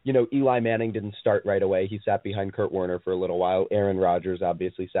 you know, Eli Manning didn't start right away. He sat behind Kurt Warner for a little while. Aaron Rodgers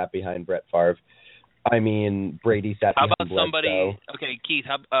obviously sat behind Brett Favre. I mean, Brady sat behind Bledsoe. How about somebody, okay, Keith,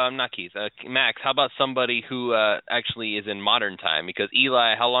 Max, how about somebody who actually is in modern time? Because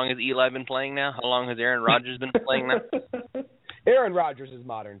Eli, how long has Eli been playing now? How long has Aaron Rodgers been playing now? Aaron Rodgers is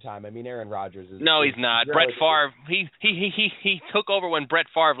modern time. I mean, Aaron Rodgers is... No, he's not. Brett Favre, he took over when Brett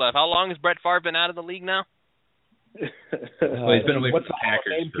Favre left. How long has Brett Favre been out of the league now? Well, he's been away from the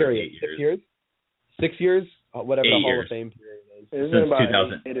Packers for 8 years. 6 years? Whatever the Hall of Fame period is. Since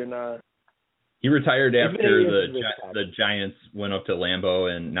 2000. 8 or 9. He retired after the Giants went up to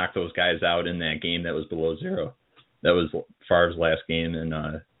Lambeau and knocked those guys out in that game that was below zero. That was Favre's last game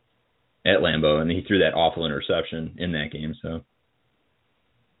at Lambeau, and he threw that awful interception in that game. So,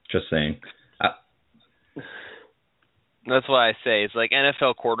 just saying. That's why I say it's like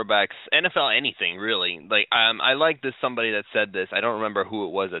NFL quarterbacks, NFL anything really. Like I like this somebody that said this. I don't remember who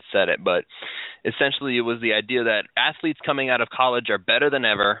it was that said it, but essentially it was the idea that athletes coming out of college are better than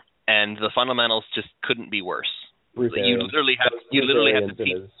ever. And the fundamentals just couldn't be worse. You literally have to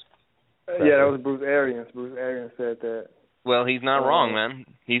teach. Yeah, that was Bruce Arians. Bruce Arians said that. Well, he's not wrong, man.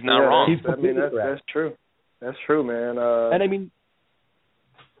 He's not wrong. I mean, that's true. That's true, man. And I mean,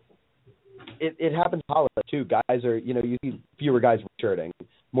 it happens in college too. Guys are, you know, you see fewer guys returning,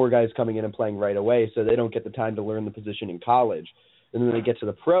 more guys coming in and playing right away, so they don't get the time to learn the position in college. And then they get to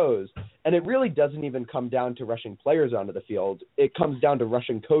the pros, and it really doesn't even come down to rushing players onto the field. It comes down to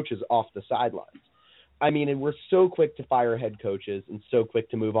rushing coaches off the sidelines. I mean, and we're so quick to fire head coaches and so quick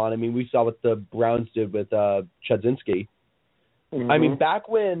to move on. I mean, we saw what the Browns did with Chudzinski. Mm-hmm. I mean, back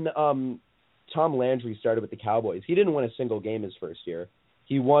when Tom Landry started with the Cowboys, he didn't win a single game his first year.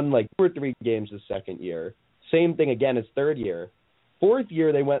 He won like 2 or 3 games his second year. Same thing again his third year. Fourth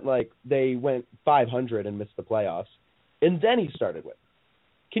year, they went 500 and missed the playoffs. And then he started with.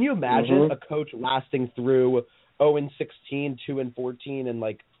 Can you imagine a coach lasting through 0-16, 2-14, and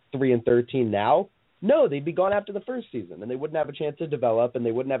 3-13 now? No, they'd be gone after the first season, and they wouldn't have a chance to develop, and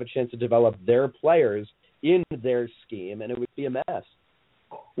they wouldn't have a chance to develop their players in their scheme, and it would be a mess.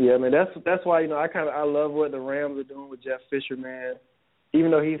 Yeah, man, that's why I love what the Rams are doing with Jeff Fisher, man.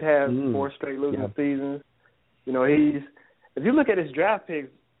 Even though he's had 4 straight losing seasons, you know, if you look at his draft picks,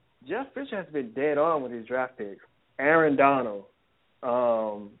 Jeff Fisher has been dead on with his draft picks. Aaron Donald,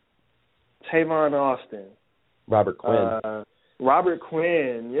 Tavon Austin, Robert Quinn,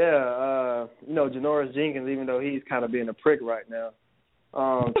 Janoris Jenkins, even though he's kind of being a prick right now.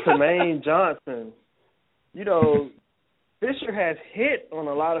 Tremaine Johnson, you know, Fisher has hit on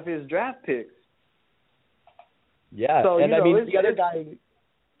a lot of his draft picks. Yeah, so, and I mean the other guy,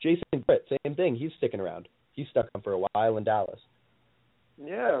 Jason Britt, same thing. He's sticking around. He's stuck on for a while in Dallas.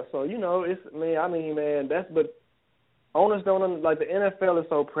 Yeah, so but owners don't the NFL is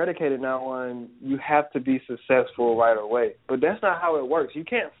so predicated now on you have to be successful right away. But that's not how it works. You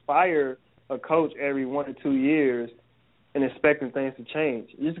can't fire a coach every 1 or 2 years and expecting things to change.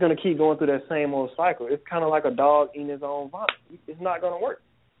 You're just going to keep going through that same old cycle. It's kind of like a dog eating his own vomit. It's not going to work.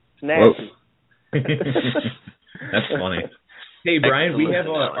 It's nasty. That's funny. Hey, Brian, we have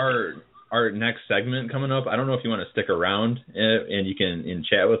our next segment coming up. I don't know if you want to stick around and you can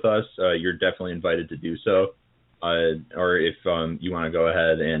chat with us. You're definitely invited to do so. Or if you want to go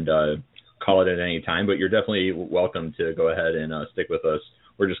ahead and call it at any time, but you're definitely welcome to go ahead and stick with us.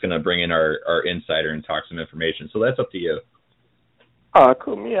 We're just going to bring in our insider and talk some information. So that's up to you.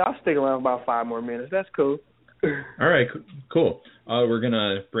 Cool. Yeah, I'll stick around about 5 more minutes. That's cool. All right, cool. We're going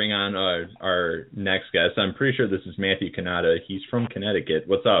to bring on our next guest. I'm pretty sure this is Matthew Kanata. He's from Connecticut.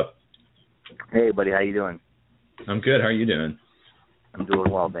 What's up? Hey, buddy. How you doing? I'm good. How are you doing? I'm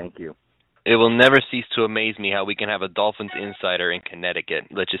doing well, thank you. It will never cease to amaze me how we can have a Dolphins insider in Connecticut,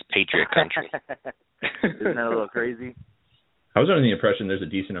 which is Patriot country. Isn't that a little crazy? I was under the impression there's a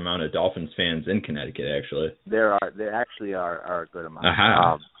decent amount of Dolphins fans in Connecticut, actually. There actually are a good amount.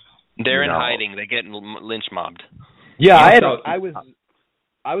 Uh-huh. They're in hiding. They get lynch mobbed. Yeah, I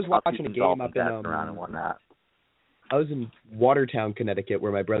was watching a game up in around and whatnot. I was in Watertown, Connecticut,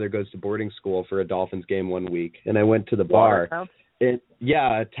 where my brother goes to boarding school for a Dolphins game one week, and I went to the bar.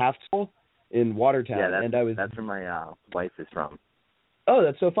 Watertown? Taft School in Watertown, yeah, and that's where my wife is from. Oh,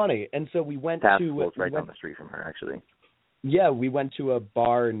 that's so funny. And so we went Taft to School's right down the street from her, actually. Yeah, we went to a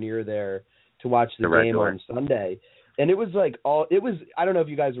bar near there to watch the game on Sunday. And it was I don't know if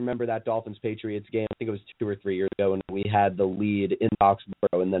you guys remember that Dolphins-Patriots game. I think it was 2 or 3 years ago, and we had the lead in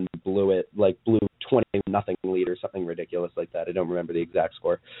Foxborough, and then we blew 20-0 lead or something ridiculous like that. I don't remember the exact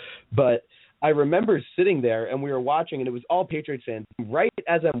score. But I remember sitting there, and we were watching, and it was all Patriots fans. Right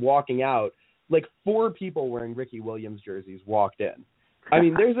as I'm walking out, 4 people wearing Ricky Williams jerseys walked in. I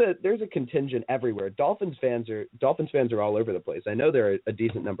mean, there's a contingent everywhere. Dolphins fans are all over the place. I know there are a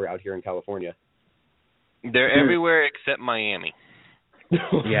decent number out here in California. They're everywhere except Miami.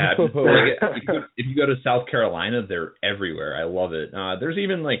 Yeah, if you go to South Carolina, they're everywhere. I love it. There's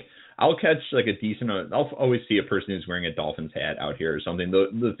even I'll catch a decent. I'll always see a person who's wearing a Dolphins hat out here or something.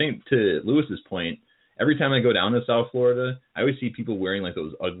 The thing, to Lewis's point, every time I go down to South Florida, I always see people wearing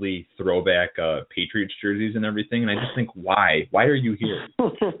those ugly throwback Patriots jerseys and everything, and I just think, why? Why are you here?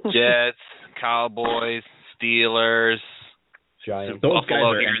 Jets, Cowboys, Steelers, Giants. Those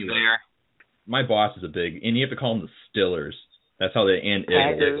Buffalo guys are here and there. My boss is a big, and you have to call them the Stillers. That's how they, and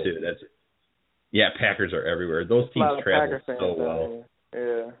Eagles too. Packers are everywhere. Those teams travel so well.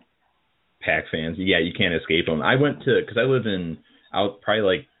 Yeah. Pack fans, yeah, you can't escape them. I went to, because I live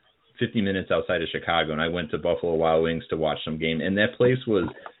probably 50 minutes outside of Chicago, and I went to Buffalo Wild Wings to watch some game, and that place was,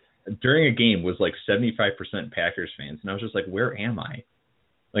 during a game, was 75% Packers fans, and I was just like, where am I?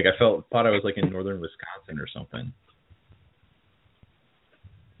 I thought I was in northern Wisconsin or something.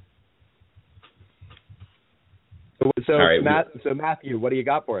 So, right, Matthew, what do you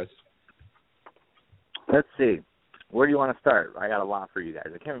got for us? Let's see. Where do you want to start? I got a lot for you guys.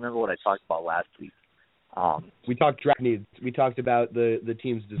 I can't remember what I talked about last week. We talked draft needs. We talked about the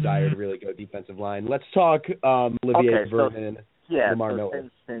team's desire to really go defensive line. Let's talk Olivier Vernon, Lamar Miller.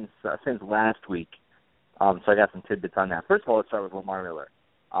 Since last week, so I got some tidbits on that. First of all, let's start with Lamar Miller.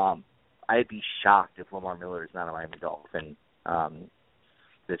 I'd be shocked if Lamar Miller is not a Miami Dolphin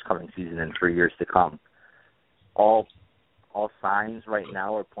this coming season and for years to come. All signs right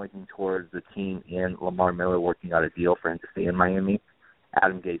now are pointing towards the team and Lamar Miller working out a deal for him to stay in Miami.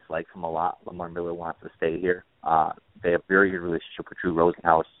 Adam Gates likes him a lot. Lamar Miller wants to stay here. They have a very good relationship with Drew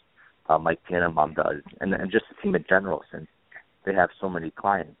Rosenhaus. Mike Tannenbaum does, and just the team in general, since they have so many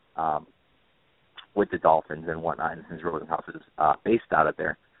clients with the Dolphins and whatnot, and since Rosenhaus is based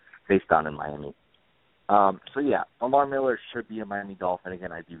down in Miami. Lamar Miller should be a Miami Dolphin.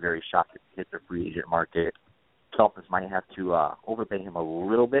 Again, I'd be very shocked if he hit the free agent market. Dolphins might have to overpay him a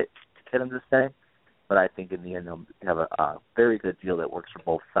little bit to get him to stay, but I think in the end they'll have a very good deal that works for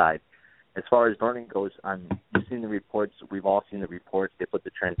both sides. As far as Vernon goes, you've seen the reports. We've all seen the reports. They put the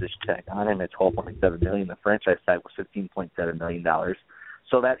transition tag on him at $12.7 million. The franchise tag was $15.7 million.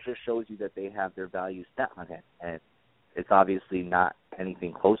 So that just shows you that they have their value set on him, and it's obviously not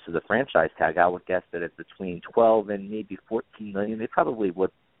anything close to the franchise tag. I would guess that it's between 12 and maybe 14 million. They probably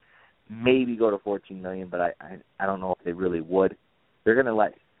would maybe go to 14 million, but I don't know if they really would. They're going to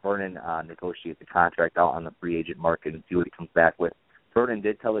let Vernon negotiate the contract out on the free agent market and see what he comes back with. Vernon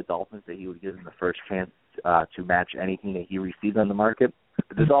did tell the Dolphins that he would give them the first chance to match anything that he received on the market.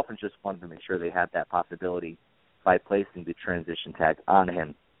 But the Dolphins just wanted to make sure they had that possibility by placing the transition tag on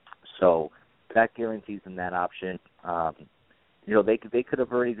him. So that guarantees them that option. They could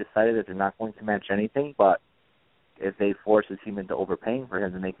have already decided that they're not going to match anything, but if they force the team into overpaying for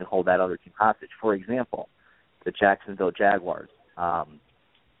him, then they can hold that other team hostage. For example, the Jacksonville Jaguars are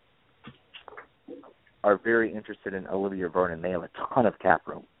very interested in Olivier Vernon. They have a ton of cap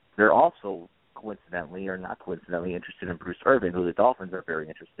room. They're also coincidentally or not coincidentally interested in Bruce Irvin, who the Dolphins are very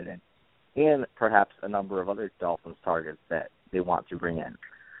interested in, and perhaps a number of other Dolphins targets that they want to bring in.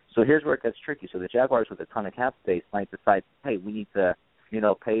 So here's where it gets tricky. So the Jaguars with a ton of cap space might decide, hey, we need to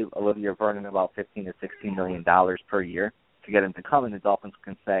pay Olivier Vernon about $15 to $16 million per year to get him to come, and the Dolphins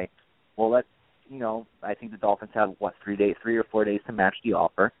can say, well, I think the Dolphins have, 3 or 4 days to match the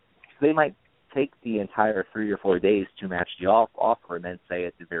offer. So they might take the entire 3 or 4 days to match the offer and then say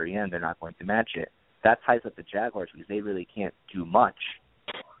at the very end they're not going to match it. That ties up the Jaguars because they really can't do much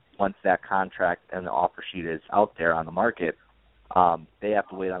once that contract and the offer sheet is out there on the market. They have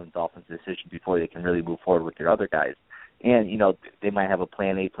to wait on the Dolphins' decision before they can really move forward with their other guys. And, they might have a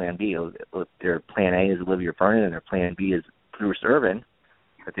plan A, plan B. Their plan A is Olivier Vernon and their plan B is Bruce Irvin,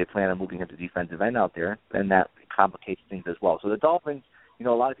 if they plan on moving him to defensive end out there, then that complicates things as well. So the Dolphins, a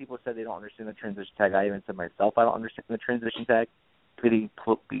lot of people said they don't understand the transition tag. I even said myself I don't understand the transition tag being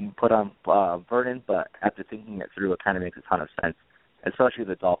put on Vernon, but after thinking it through, it kind of makes a ton of sense, especially if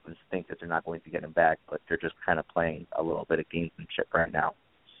the Dolphins think that they're not going to get him back, but they're just kind of playing a little bit of gamesmanship right now.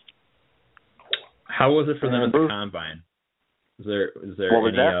 How was it for them at the Combine? Is there What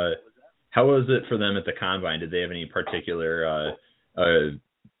was any? that? How was it for them at the combine? Did they have any particular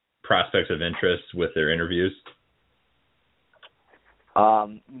prospects of interest with their interviews?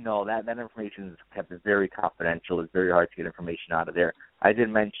 No, that information is kept very confidential. It's very hard to get information out of there. I did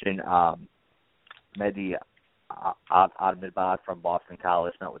mention Mehdi Admidbad from Boston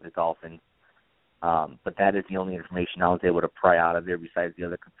College met with the Dolphins, but that is the only information I was able to pry out of there besides the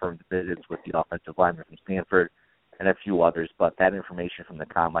other confirmed visits with the offensive lineman from Stanford and a few others. But that information from the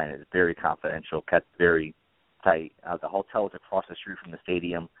combine is very confidential, kept very tight. The hotel is across the street from the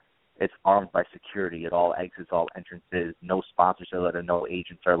stadium. It's armed by security at all exits, all entrances. No sponsors are let in. No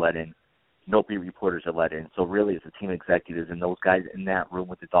agents are let in. No beat reporters are let in. So really, it's the team executives and those guys in that room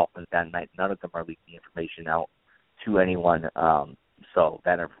with the Dolphins that night. None of them are leaking information out to anyone. So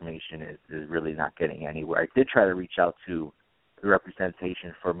that information is really not getting anywhere. I did try to reach out to the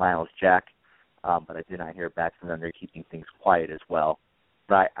representation for Miles Jack, but I did not hear back from them. They're keeping things quiet as well.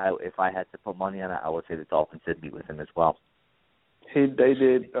 But if I had to put money on it, I would say the Dolphins did meet with him as well. They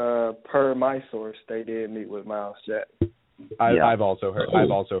did, per my source, they did meet with Miles Jack. I've also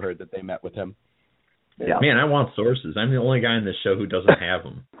heard that they met with him. Yeah. Man, I want sources. I'm the only guy in this show who doesn't have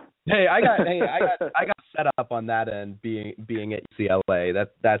them. I got set up on that end being at UCLA.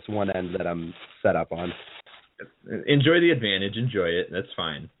 That's one end that I'm set up on. Enjoy the advantage. Enjoy it. That's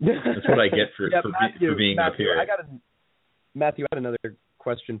fine. That's what I get for being up here. Matthew, I had another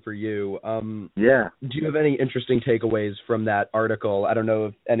question for you. Yeah. Do you have any interesting takeaways from that article? I don't know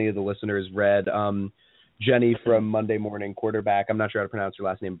if any of the listeners read Jenny from Monday Morning Quarterback. I'm not sure how to pronounce her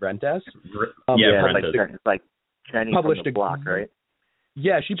last name. Brentes? Brentes. It's like Jenny from the block, right?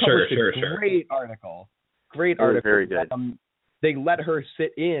 Yeah, she published a great article. Great article. Very good. They let her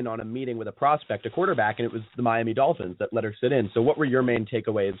sit in on a meeting with a prospect, a quarterback, and it was the Miami Dolphins that let her sit in. So what were your main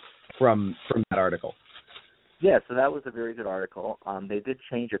takeaways from that article? Yeah, so that was a very good article. They did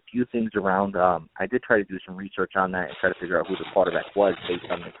change a few things around. I did try to do some research on that and try to figure out who the quarterback was based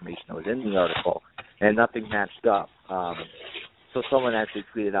on the information that was in the article, and nothing matched up. So someone actually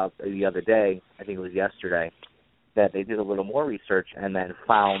tweeted out the other day, I think it was yesterday, that they did a little more research and then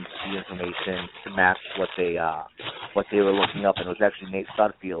found the information to match what they were looking up, and it was actually Nate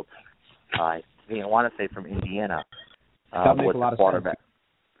Sudfeld. I want to say from Indiana. That makes a lot of sense.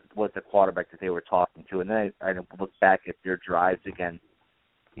 Was the quarterback that they were talking to. And then I looked back at their drives against,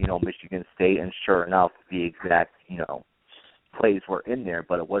 Michigan State, and sure enough, the exact, plays were in there,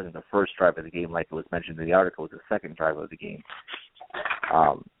 but it wasn't the first drive of the game like it was mentioned in the article. It was the second drive of the game.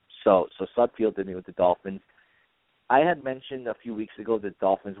 So Sudfeld did meet with the Dolphins. I had mentioned a few weeks ago that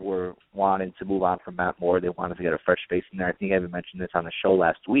Dolphins were wanting to move on from Matt Moore. They wanted to get a fresh face in there. I think I even mentioned this on the show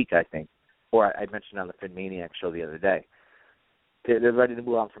last week, or I mentioned on the Fin Maniac show the other day. They're ready to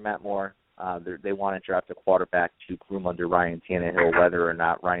move on from Matt Moore. They want to draft a quarterback to groom under Ryan Tannehill. Whether or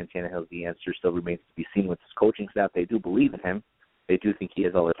not Ryan Tannehill is the answer still remains to be seen with his coaching staff. They do believe in him. They do think he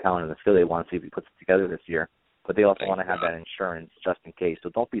has all the talent in the field. They want to see if he puts it together this year. But they also want to have that insurance just in case. So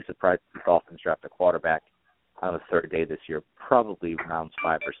don't be surprised if the Dolphins draft a quarterback on the third day this year. Probably rounds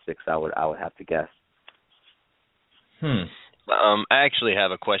 5 or 6, I would have to guess. I actually have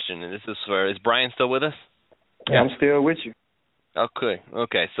a question, and this is is Brian still with us? Yeah, I'm still with you. Okay.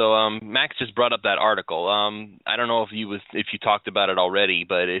 So Max just brought up that article. I don't know if you talked about it already,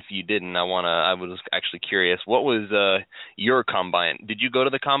 but if you didn't, I was actually curious. What was your combine? Did you go to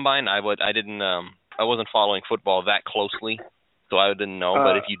the combine? I didn't. I wasn't following football that closely, so I didn't know.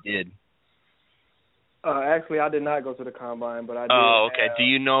 But if you did, actually, I did not go to the combine, but I did. Oh, okay. Do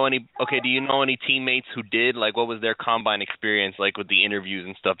you know any teammates who did? Like, what was their combine experience like with the interviews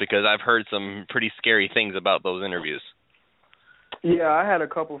and stuff? Because I've heard some pretty scary things about those interviews. Yeah, I had a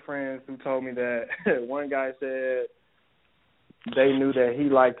couple friends who told me that one guy said they knew that he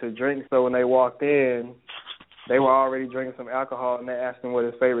liked to drink, so when they walked in, they were already drinking some alcohol, and they asked him what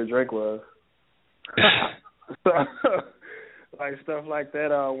his favorite drink was. So, like stuff like that.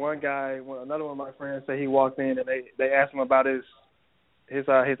 Another one of my friends said he walked in and they asked him about his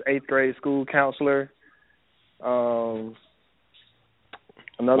 8th grade school counselor.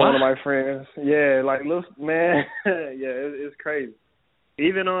 Another one of my friends, yeah, like little man, yeah, it's crazy.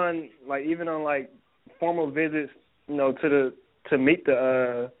 Even on formal visits, to meet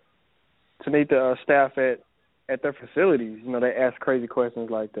the staff at their facilities, they ask crazy questions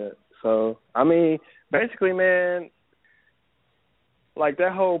like that. So I mean, basically, man, like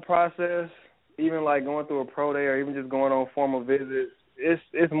that whole process, even like going through a pro day or even just going on formal visits,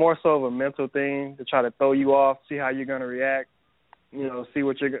 it's more so of a mental thing to try to throw you off, see how you're gonna react. See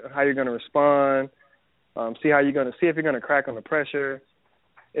how you're going to respond, see if you're going to crack under pressure.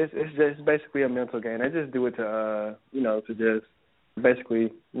 it's basically a mental game. They just do it to to just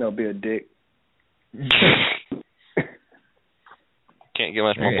basically be a dick. Can't get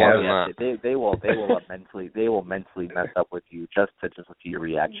much more blunt than that. They will mentally mess up with you just to look at your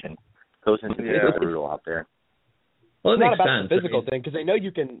reaction. Those instances are brutal out there. Well, it's not about the physical thing because they know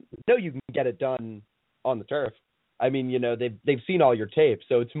you can get it done on the turf. I mean, they've seen all your tape,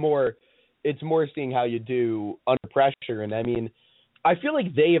 so it's more seeing how you do under pressure. And I mean, I feel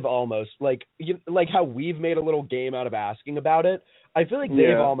like they've almost like how we've made a little game out of asking about it. I feel like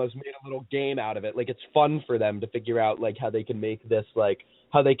they've almost made a little game out of it. Like it's fun for them to figure out like how they can make this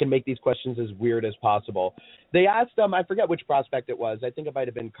how they can make these questions as weird as possible. They asked I forget which prospect it was. I think it might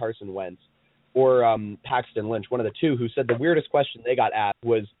have been Carson Wentz or Paxton Lynch, one of the two, who said the weirdest question they got asked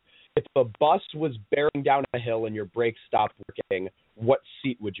was, if a bus was bearing down a hill and your brakes stopped working, what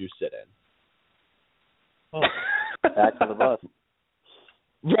seat would you sit in? Oh. Back of the bus.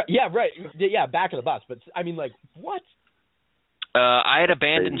 Right, yeah, right. Yeah, back of the bus. But I mean, like, what? I had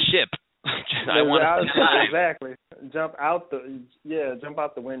abandoned ship. I want to exactly. Jump out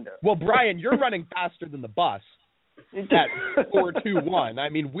the window. Well, Brian, you're running faster than the bus at 4.21. I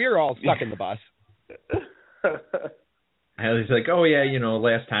mean, we're all stuck in the bus. He's like, oh yeah,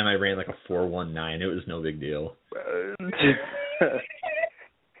 last time I ran like a 4.19. It was no big deal.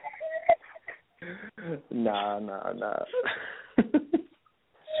 Nah.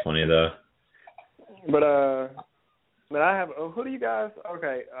 It's funny though. But I have. Who do you guys?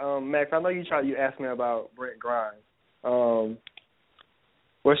 Okay, Max. I know you asked me about Brent Grimes.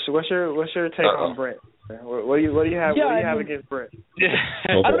 What's your take on Brent? What do you have against Brent?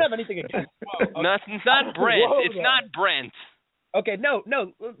 I don't have anything against. No, it's not Brent. It's not Brent. Okay, no,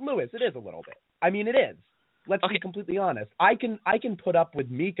 Lewis. It is a little bit. I mean, it is. Let's be completely honest. I can put up with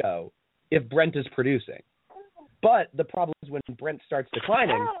Miko if Brent is producing. But the problem is when Brent starts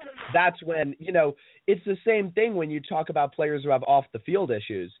declining, that's when, it's the same thing when you talk about players who have off-the-field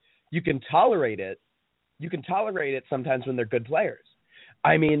issues. You can tolerate it. You can tolerate it sometimes when they're good players.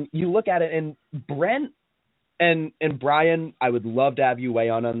 I mean, you look at it, and Brent and Brian, I would love to have you weigh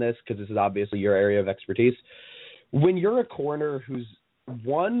on this because this is obviously your area of expertise. When you're a corner who's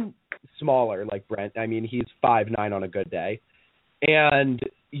one smaller, like Brent, I mean, he's 5'9" on a good day, and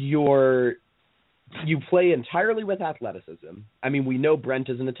you play entirely with athleticism. I mean, we know Brent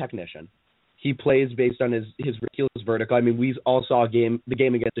isn't a technician. He plays based on his ridiculous vertical. I mean, we all saw the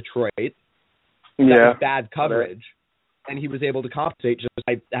game against Detroit. That was bad coverage, and he was able to compensate just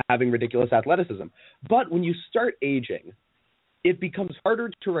by having ridiculous athleticism. But when you start aging, it becomes harder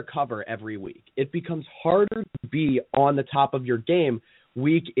to recover every week. It becomes harder to be on the top of your game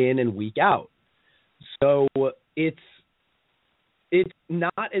week in and week out. So it's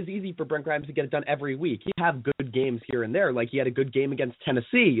not as easy for Brent Grimes to get it done every week. He'd have good games here and there. Like he had a good game against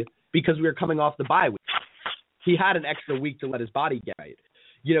Tennessee because we were coming off the bye week. He had an extra week to let his body get right.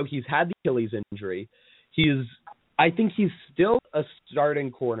 He's had the Achilles injury. I think he's still a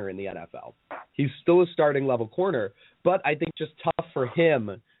starting corner in the NFL. He's still a starting level corner, but I think just tough for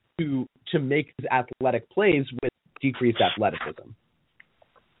him to make his athletic plays with decreased athleticism.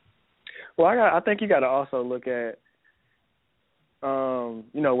 Well, I think you got to also look at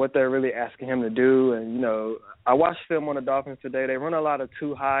what they're really asking him to do. And, I watched film on the Dolphins today. They run a lot of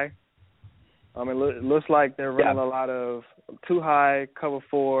too high. It looks like they're running a lot of too high, cover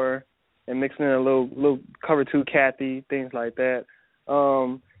 4, and mixing in a little cover 2 Kathy, things like that.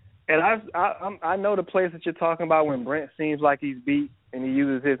 And I know the plays that you're talking about when Brent seems like he's beat and he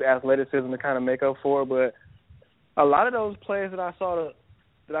uses his athleticism to kind of make up for it. But a lot of those plays that I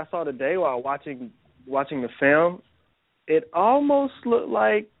saw today while watching the film, it almost looked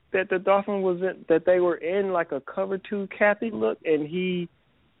like that the Dolphins that they were in like a cover 2 Kathy look, and he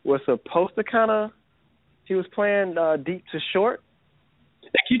was supposed to he was playing deep to short.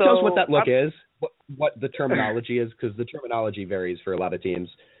 Can you tell us what that look is? What the terminology is? Because the terminology varies for a lot of teams.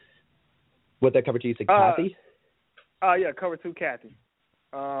 What that cover 2 is, Kathy? Yeah, cover 2 Kathy.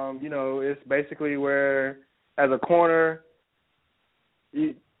 It's basically where as a corner,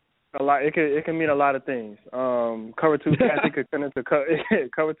 it can mean a lot of things. Cover 2 Kathy could turn into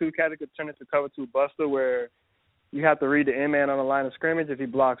cover 2 Kathy could turn into cover 2 Buster, where you have to read the end man on the line of scrimmage. If he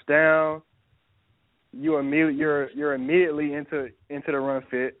blocks down, you're immediately into the run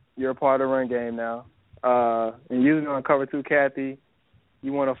fit. You're a part of the run game now. And using on cover 2 Kathy,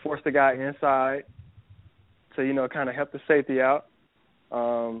 you want to force the guy inside to kind of help the safety out.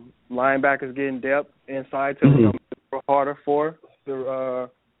 Linebackers getting depth inside to become harder for the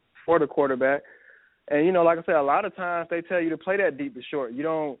quarterback. And, like I said, a lot of times they tell you to play that deep to short. You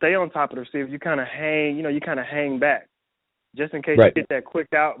don't stay on top of the receiver. You kind of hang, you kind of hang back. just in case Right. you get that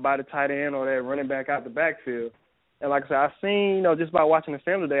quick out by the tight end or that running back out the backfield. And like I said, I've seen, just by watching the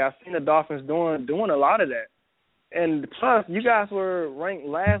film today, I've seen the Dolphins doing a lot of that. And plus, you guys were ranked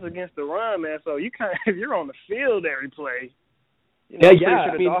last against the run, man. So you if you're on the field every play, I'm pretty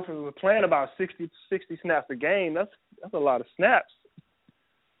sure the Dolphins were playing about 60 snaps a game. That's a lot of snaps.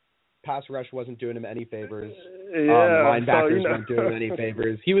 Pass rush wasn't doing him any favors. Yeah, linebackers weren't doing him any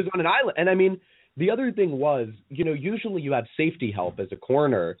favors. He was on an island. And, I mean, the other thing was, usually you have safety help as a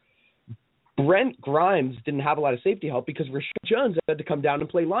corner. Brent Grimes didn't have a lot of safety help because Rashad Jones had to come down and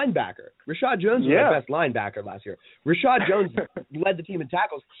play linebacker. Rashad Jones was our best linebacker last year. Rashad Jones led the team in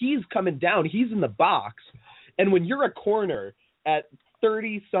tackles. He's coming down. He's in the box. And when you're a corner at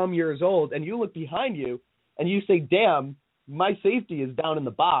 30-some years old and you look behind you and you say, damn, my safety is down in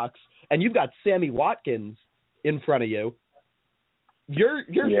the box, and you've got Sammy Watkins in front of you, you're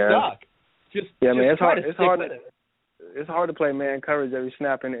stuck. It's hard to play man coverage every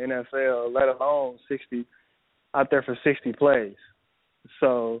snap in the NFL, let alone 60 out there for 60 plays.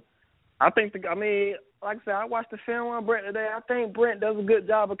 So I think, like I said, I watched the film on Brent today. I think Brent does a good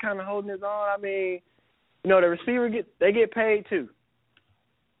job of kind of holding his own. I mean, the receiver get paid too.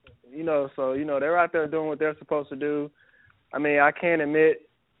 So they're out there doing what they're supposed to do. I mean, I can't admit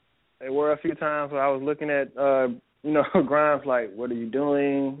there were a few times where I was looking at Grimes like, what are you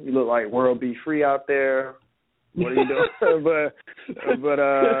doing? You look like World Be Free out there. What are you doing? but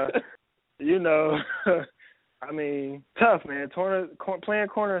I mean, tough, man. Playing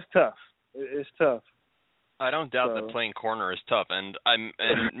corner is tough. It's tough. I don't doubt that playing corner is tough, and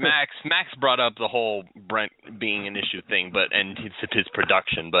Max brought up the whole Brent being an issue thing, and his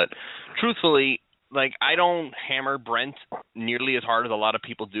production. But truthfully, I don't hammer Brent nearly as hard as a lot of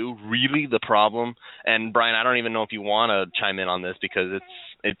people do. Really, the problem, and Brian, I don't even know if you want to chime in on this because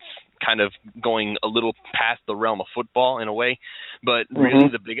it's kind of going a little past the realm of football in a way. But really,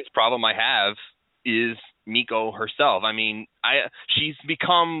 the biggest problem I have is Miko herself. I mean, she's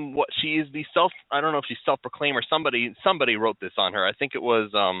become what she is. I don't know if she's self-proclaimed or somebody wrote this on her. I think it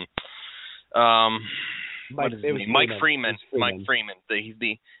was Mike Freeman. Mike Freeman.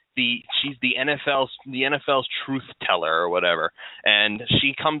 She's the NFL's truth teller or whatever, and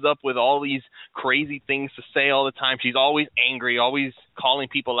she comes up with all these crazy things to say all the time. She's always angry, always calling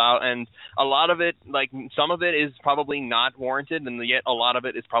people out, and a lot of it, some of it is probably not warranted, and yet a lot of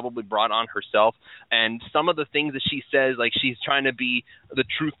it is probably brought on herself. And some of the things that she says, she's trying to be the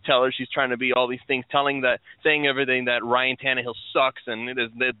truth teller, she's trying to be all these things, saying everything that Ryan Tannehill sucks and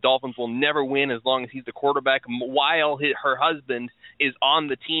the Dolphins will never win as long as he's the quarterback, while her husband is on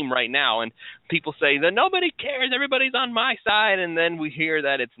the team right now. And people say that nobody cares, everybody's on my side, and then we hear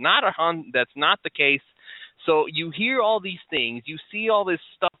that that's not the case. So you hear all these things, you see all this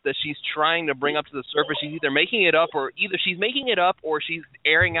stuff that she's trying to bring up to the surface. She's either making it up, or she's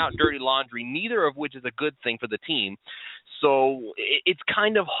airing out dirty laundry, neither of which is a good thing for the team. So it's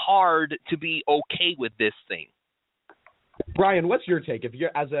kind of hard to be okay with this thing. Brian, what's your take if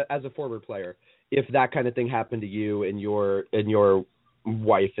you're as a former player, if that kind of thing happened to you and your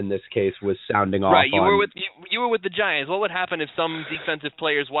wife in this case was sounding off? Right, you were with the Giants. What would happen if some defensive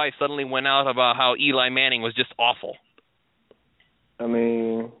player's wife suddenly went out about how Eli Manning was just awful? I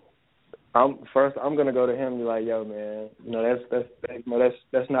mean, I'm gonna go to him and be like, yo, man,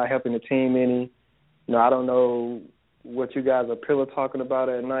 that's not helping the team any. I don't know what you guys are pillow talking about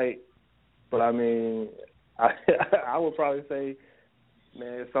at night, but I mean, I would probably say,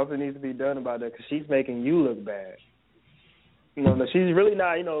 man, something needs to be done about that because she's making you look bad. She's really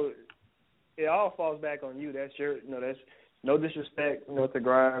not. It all falls back on you. That's that's no disrespect, to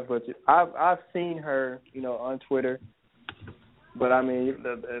Grimes, but I've seen her, on Twitter. But I mean,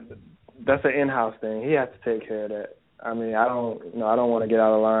 that's an in-house thing. He has to take care of that. I mean, I don't want to get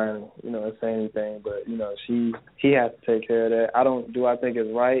out of line, and say anything, but he has to take care of that. Do I think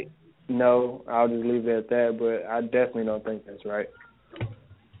it's right? No, I'll just leave it at that. But I definitely don't think that's right.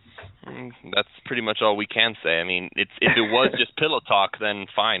 That's pretty much all we can say. I mean, if it was just pillow talk, then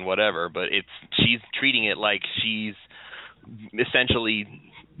fine, whatever. But she's treating it like she's essentially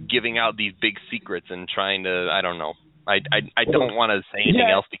giving out these big secrets and trying to. I don't know. I don't want to say anything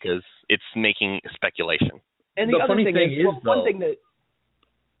else because it's making speculation. And the funny thing is, one thing that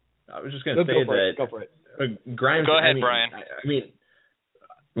I was just going to say that. Go for it. Grimes. Go ahead, Brian. I mean.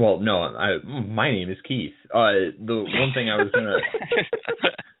 Well, no, my name is Keith. The one thing I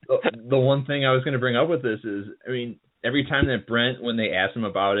was gonna bring up with this is, I mean, every time that Brent, when they asked him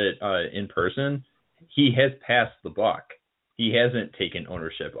about it in person, he has passed the buck. He hasn't taken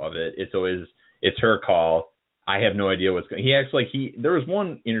ownership of it. It's her call. I have no idea what's going. He acts like there was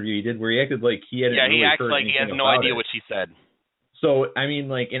one interview he did where he acted like he hadn't. Yeah, he really acts heard like he has no idea what she said. So I mean,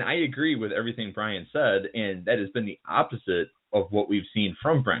 like, and I agree with everything Brian said, and that has been the opposite of what we've seen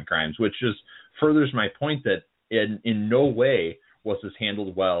from Brent Grimes, which just furthers my point that in no way was this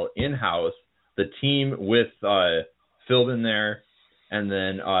handled well in house. The team with Philbin there, and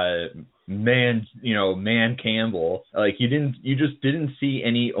then Man Campbell, like you just didn't see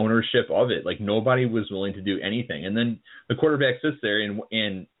any ownership of it. Like nobody was willing to do anything. And then the quarterback sits there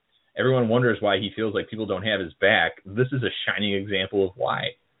and everyone wonders why he feels like people don't have his back. This is a shining example of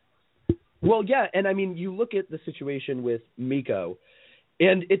why. Well, yeah, and I mean, you look at the situation with Miko,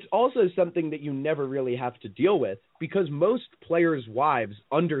 and it's also something that you never really have to deal with because most players' wives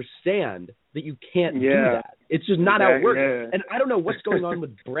understand that you can't do that. It's just not how it works. Yeah. And I don't know what's going on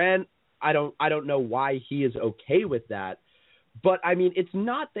with Brent. I don't know why he is okay with that. But I mean, it's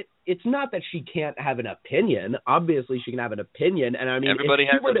not that she can't have an opinion. Obviously, she can have an opinion, and I mean, everybody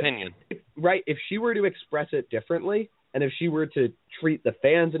has an opinion, right? If she were to express it differently, and if she were to treat the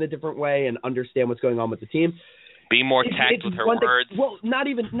fans in a different way and understand what's going on with the team, be more tact with her words. Well, not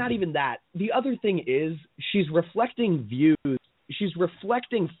even that. The other thing is she's reflecting views. She's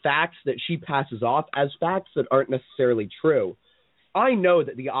reflecting facts that she passes off as facts that aren't necessarily true. I know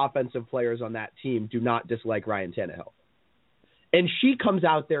that the offensive players on that team do not dislike Ryan Tannehill. And she comes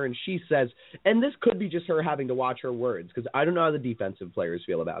out there and she says, and this could be just her having to watch her words because I don't know how the defensive players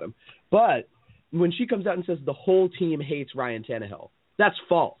feel about him. But when she comes out and says the whole team hates Ryan Tannehill, that's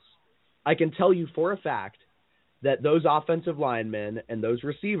false. I can tell you for a fact that those offensive linemen and those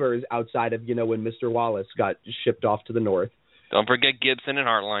receivers outside of, when Mr. Wallace got shipped off to the north. Don't forget Gibson and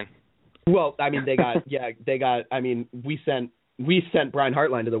Hartline. Well, I mean, we sent Brian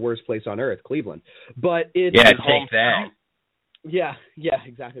Hartline to the worst place on earth, Cleveland. But it's take that. Yeah,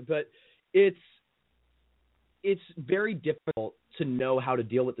 exactly. But it's very difficult to know how to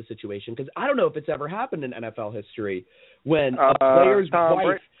deal with the situation because I don't know if it's ever happened in NFL history when a player's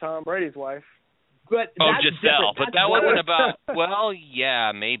wife, Tom Brady's wife. But Giselle. But that wasn't about. Well,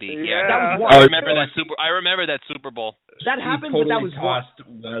 yeah, maybe. Yeah. That was I remember that Super Bowl. That happened, totally but that was tossed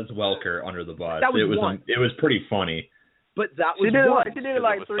Wes Welker under the bus. That was It was pretty funny. But that was she did it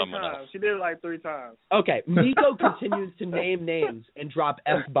like 3 times. She did it like 3 times. Okay, Miko continues to name names and drop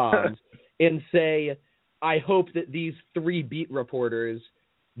F-bombs and say, I hope that these 3 beat reporters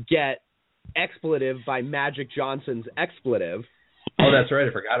get expletive by Magic Johnson's expletive. Oh, that's right.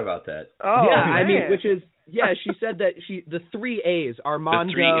 I forgot about that. Oh, yeah, man. I mean, she said that the 3 A's,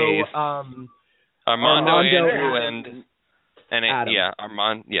 Armando, Andrew, and Adam.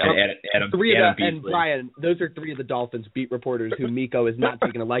 Armand, Adam, 3 of Adam and Brian, those are 3 of the Dolphins beat reporters who Miko is not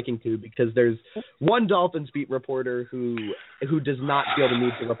taking a liking to because there's one Dolphins beat reporter who does not feel the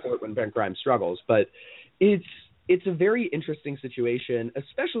need to report when Brent Grimes struggles. But it's a very interesting situation,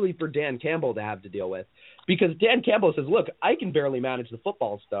 especially for Dan Campbell to have to deal with, because Dan Campbell says, look, I can barely manage the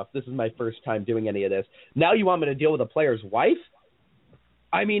football stuff. This is my first time doing any of this. Now you want me to deal with a player's wife?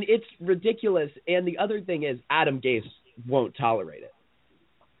 I mean, it's ridiculous. And the other thing is Adam Gase won't tolerate it.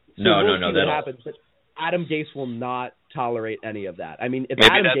 So no, that happens. But Adam Gase will not tolerate any of that. I mean, if maybe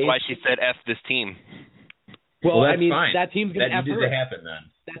Adam that's Gase, why she said F this team. Well, that's I mean, fine. that team's going to F her. That needed to happen then.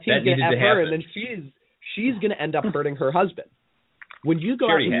 That team's going to F her, and then she's going to end up hurting her husband. When you go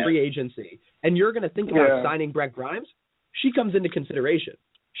out in free agency and you're going to think about signing Brent Grimes, she comes into consideration.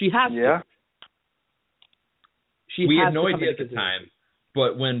 She has to. We had no idea at the time.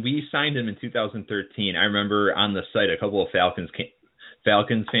 But when we signed him in 2013, I remember on the site a couple of Falcons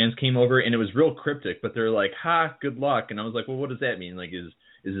fans came over, and it was real cryptic. But they're like, "Ha, good luck," and I was like, "Well, what does that mean? Like, is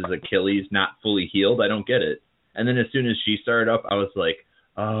his Achilles not fully healed? I don't get it." And then as soon as she started up, I was like,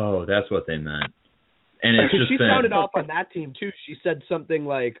 "Oh, that's what they meant." And it's just she sounded off on that team too. She said something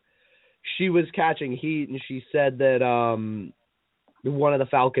like she was catching heat, and she said that one of the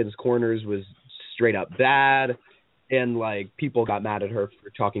Falcons' corners was straight up bad. And, like, people got mad at her for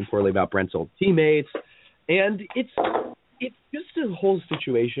talking poorly about Brent's old teammates. And it's just a whole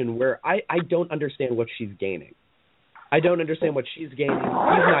situation where I don't understand what she's gaining. I don't understand what she's gaining. She's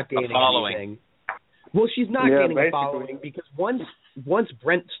not gaining anything. Well, she's not gaining a following because once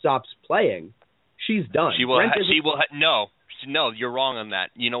Brent stops playing, she's done. No, you're wrong on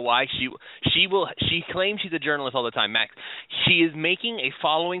that. You know why? She claims she's a journalist all the time, Max. She is making a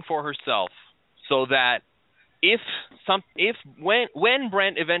following for herself so that when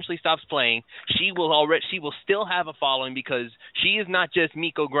Brent eventually stops playing, she will still have a following because she is not just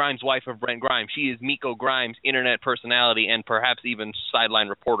Miko Grimes, wife of Brent Grimes. She is Miko Grimes, internet personality, and perhaps even sideline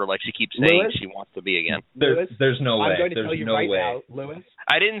reporter, like she keeps saying Lewis, she wants to be again. There's no way. I'm going to There's tell you no right way. now, Lewis.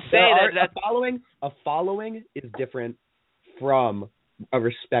 I didn't say that. A following is different from a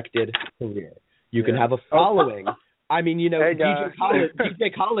respected career. You can have a following. I mean, Hey,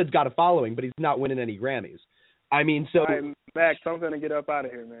 DJ Khaled's got a following, but he's not winning any Grammys. I mean, so. All right, Max, I'm going to get up out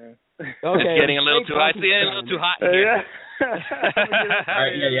of here, man. Okay. It's getting a little too hot. It's getting a little too hot in here. All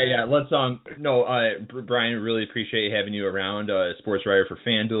right, yeah. Let's Brian, really appreciate having you around. Sports writer for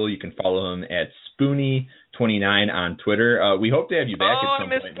FanDuel. You can follow him at Spoonie29 on Twitter. We hope to have you back at some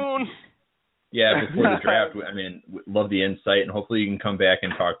point. Spoon. Yeah, before the draft. I mean, love the insight, and hopefully you can come back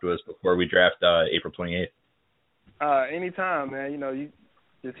and talk to us before we draft April 28th. Anytime, man. You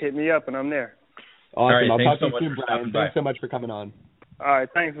just hit me up and I'm there. Awesome. All right, I'll talk so to you soon, Brian. Thanks so much for coming on. All right,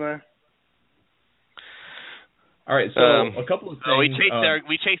 thanks, man. All right, so a couple of things. So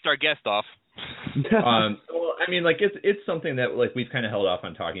we chased our guest off. Well, I mean, like it's something that like we've kind of held off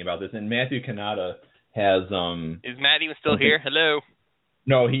on talking about this, and Matthew Kanata has. Is Matt even still here? Hello.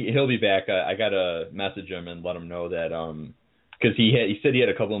 No, he'll be back. I gotta message him and let him know that because he said he had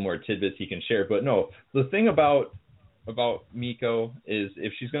a couple more tidbits he can share. But no, the thing about Miko is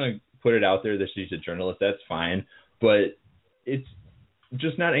if she's gonna put it out there that she's a journalist, that's fine. But it's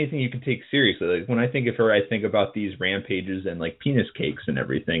just not anything you can take seriously. Like when I think of her, I think about these rampages and like penis cakes and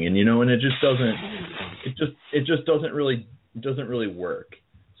everything, and and it just doesn't really work.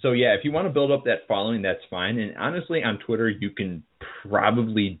 So yeah, if you want to build up that following, that's fine. And honestly, on Twitter, you can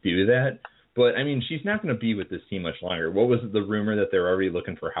probably do that. But I mean, she's not going to be with this team much longer. What was the rumor that they're already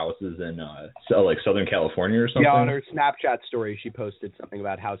looking for houses in like Southern California or something? Yeah, on her Snapchat story, she posted something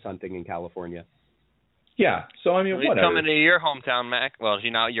about house hunting in California. Yeah, so I mean, She's whatever. coming to your hometown, Mac. Well,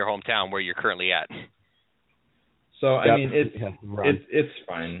 she's not your hometown where you're currently at. So I mean, it's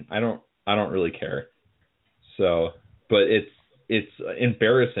fine. I don't really care. So, but it's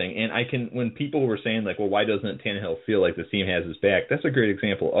embarrassing, and when people were saying like, well, why doesn't Tannehill feel like the team has his back? That's a great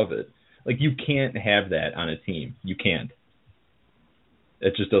example of it. Like you can't have that on a team. You can't.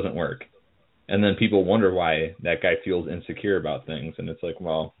 It just doesn't work. And then people wonder why that guy feels insecure about things, and it's like,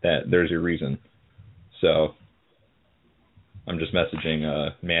 well, there's your reason. So I'm just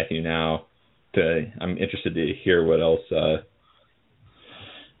messaging Matthew now. I'm interested to hear what else to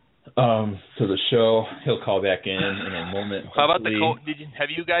the show. He'll call back in a moment. How about have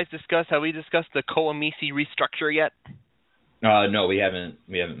you guys discussed? Have we discussed the Koamisi restructure yet? No, we haven't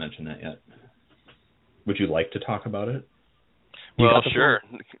mentioned that yet. Would you like to talk about it? Well, sure.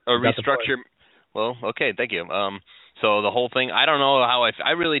 A restructure. Well, okay, thank you. So the whole thing, I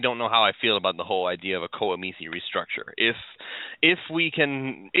really don't know how I feel about the whole idea of a Koamisi restructure. If we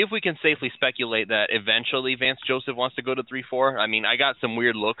can safely speculate that eventually Vance Joseph wants to go to 3-4. I mean, I got some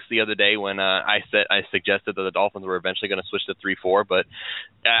weird looks the other day when I suggested that the Dolphins were eventually going to switch to 3-4, but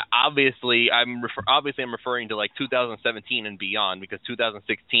obviously I'm referring to like 2017 and beyond, because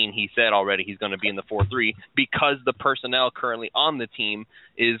 2016 he said already he's going to be in the 4-3 because the personnel currently on the team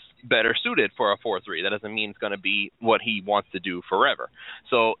is better suited for a 4-3. That doesn't mean it's going to be what he wants to do forever.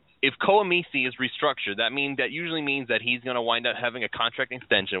 So if Koamisi is restructured, that usually means that he's going to wind up having a contract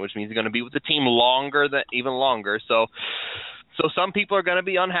extension, which means he's going to be with the team even longer. So some people are going to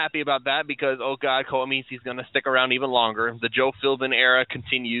be unhappy about that because, oh God, Koamisi is going to stick around even longer. The Joe Philbin era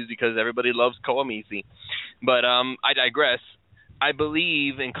continues because everybody loves Koamisi. But I digress. I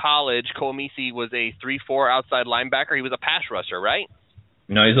believe in college, Koamisi was a 3-4 outside linebacker. He was a pass rusher, right?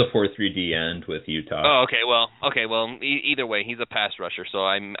 No, he's a 4-3 D end with Utah. Oh, okay. Well, either way, he's a pass rusher. So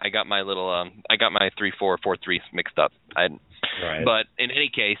I got my little I got my 3-4, 4-3 mixed up. Right. But in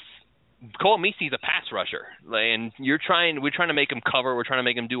any case, Koamisi's a pass rusher, and we're trying to make him cover. We're trying to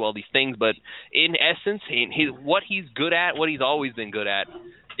make him do all these things. But in essence, what he's good at, what he's always been good at,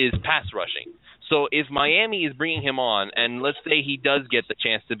 is pass rushing. So if Miami is bringing him on, and let's say he does get the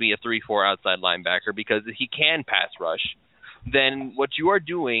chance to be a 3-4 outside linebacker because he can pass rush, then what you are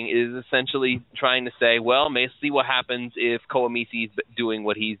doing is essentially trying to say, well, let's see what happens if Koamisi is doing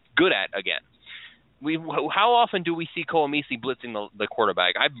what he's good at again. How often do we see Koamisi blitzing the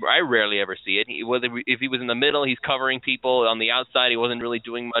quarterback? I rarely ever see it. If he was in the middle, he's covering people. On the outside, he wasn't really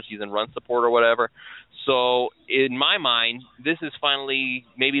doing much. He's in run support or whatever. So in my mind, this is finally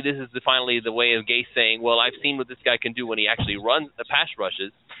the way of Gase saying, well, I've seen what this guy can do when he actually runs the pass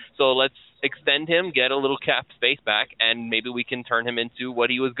rushes. So let's extend him, get a little cap space back, and maybe we can turn him into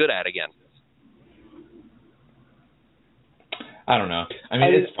what he was good at again. I don't know. I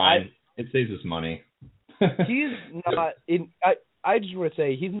mean, it's fine. It saves us money. He's not in. I just want to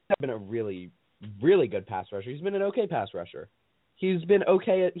say he's not been a really, really good pass rusher. He's been an okay pass rusher. He's been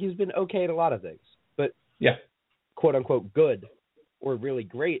okay at a lot of things, but quote unquote good or really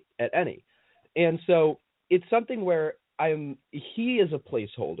great at any. And so it's something where he is a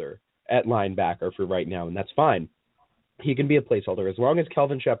placeholder at linebacker for right now, and that's fine. He can be a placeholder as long as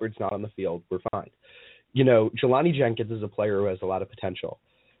Kelvin Shepard's not on the field. We're fine. Jelani Jenkins is a player who has a lot of potential.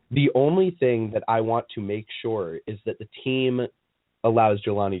 The only thing that I want to make sure is that the team allows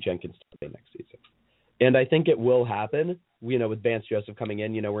Jelani Jenkins to play next season. And I think it will happen, with Vance Joseph coming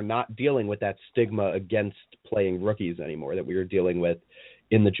in. We're not dealing with that stigma against playing rookies anymore that we were dealing with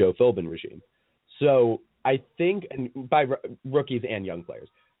in the Joe Philbin regime. So I think, and by rookies and young players,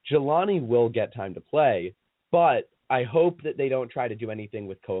 Jelani will get time to play, but I hope that they don't try to do anything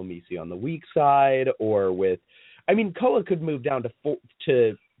with Koa Misi on the weak side or Koa could move down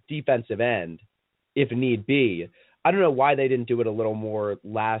to defensive end if need be. I don't know why they didn't do it a little more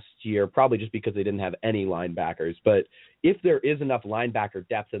last year, probably just because they didn't have any linebackers. But if there is enough linebacker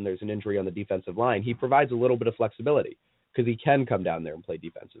depth and there's an injury on the defensive line, he provides a little bit of flexibility because he can come down there and play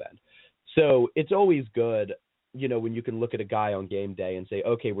defensive end. So it's always good, when you can look at a guy on game day and say,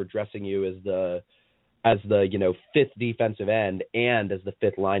 okay, we're dressing you as the fifth defensive end and as the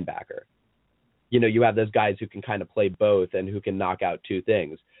fifth linebacker. You have those guys who can kind of play both and who can knock out two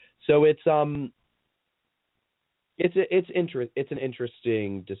things. So it's an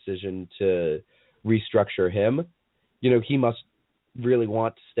interesting decision to restructure him. He must really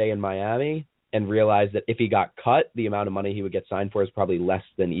want to stay in Miami and realize that if he got cut, the amount of money he would get signed for is probably less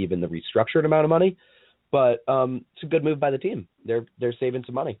than even the restructured amount of money. But it's a good move by the team. They're saving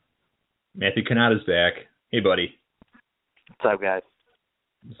some money. Matthew Canada's back. Hey, buddy. What's up, guys?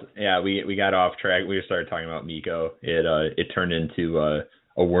 Yeah, we got off track. We started talking about Miko. It turned into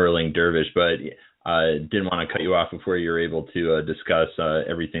a whirling dervish, but didn't want to cut you off before you were able to discuss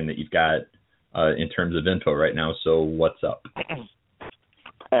everything that you've got in terms of info right now. So what's up?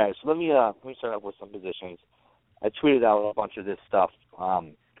 All right, so let me start off with some positions. I tweeted out a bunch of this stuff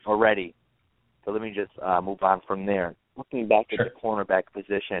already, so let me just move on from there. Looking back at the cornerback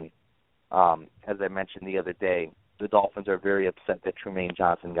position, as I mentioned the other day, the Dolphins are very upset that Trumaine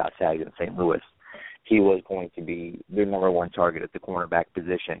Johnson got tagged in St. Louis. He was going to be their number one target at the cornerback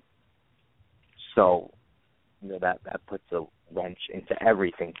position. So, that puts a wrench into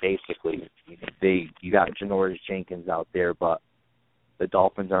everything, basically. You got Janoris Jenkins out there, but the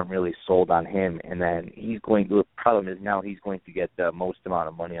Dolphins aren't really sold on him. And then the problem is now he's going to get the most amount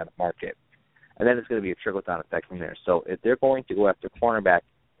of money on the market. And then it's going to be a trickle-down effect from there. So if they're going to go after cornerback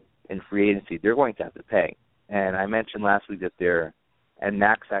in free agency, they're going to have to pay. And I mentioned last week and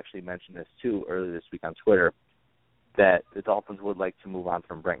Max actually mentioned this too earlier this week on Twitter, that the Dolphins would like to move on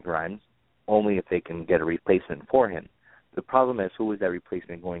from Brent Grimes only if they can get a replacement for him. The problem is, who is that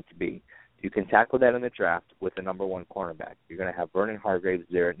replacement going to be? You can tackle that in the draft with the number one cornerback. You're going to have Vernon Hargreaves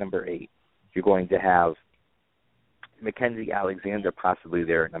there at number 8. You're going to have Mackenzie Alexander possibly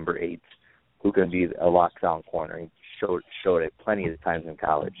there at number 8, who can be a lockdown corner. He showed it plenty of times in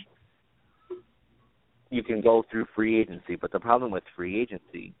college. You can go through free agency, but the problem with free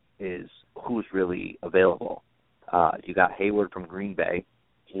agency is who's really available. You got Hayward from Green Bay,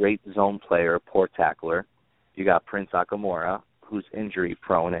 great zone player, poor tackler. You got Prince Akamora, who's injury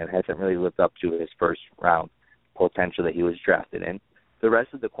prone and hasn't really lived up to his first round potential that he was drafted in. The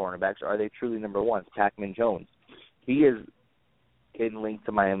rest of the cornerbacks, are they truly number ones? Pac-Man Jones, he is in link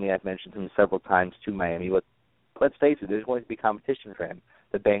to Miami. I've mentioned him several times to Miami, but let's face it, there's going to be competition for him.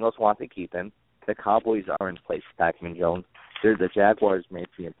 The Bengals want to keep him. The Cowboys are in place for Pac-Man Jones. The Jaguars may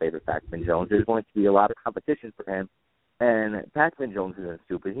be in favor of Pac-Man Jones. There's going to be a lot of competition for him. And Pac-Man Jones isn't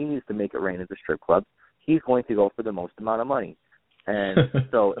stupid. He needs to make it rain at the strip club. He's going to go for the most amount of money. And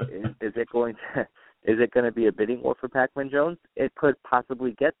so is it going to be a bidding war for Pac-Man Jones? It could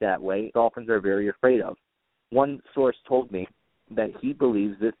possibly get that way. Dolphins are very afraid of. One source told me that he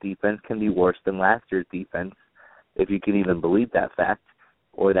believes this defense can be worse than last year's defense, if you can even believe that fact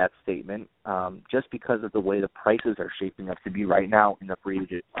or that statement, just because of the way the prices are shaping up to be right now in the free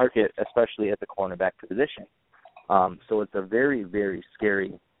agent market, especially at the cornerback position. So it's a very, very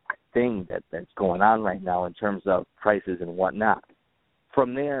scary thing that's going on right now in terms of prices and whatnot.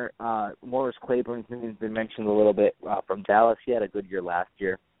 From there, Morris Claiborne has been mentioned a little bit from Dallas. He had a good year last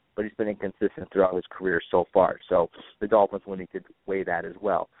year, but he's been inconsistent throughout his career so far. So the Dolphins will need to weigh that as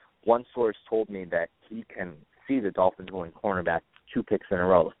well. One source told me that he can see the Dolphins going cornerback 2 picks in a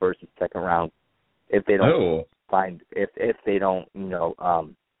row, the first and second round, if they don't if they don't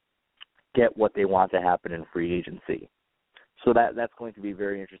get what they want to happen in free agency. So that's going to be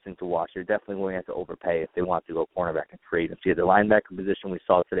very interesting to watch. They're definitely going to have to overpay if they want to go cornerback in free agency. At the linebacker position, we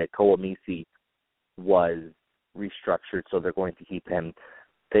saw today Kowamisi was restructured, so they're going to keep him.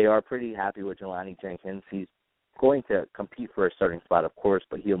 They are pretty happy with Jelani Jenkins. He's going to compete for a starting spot, of course,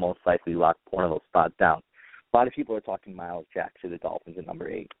 but he'll most likely lock one of those spots down. A lot of people are talking Miles Jack to the Dolphins at number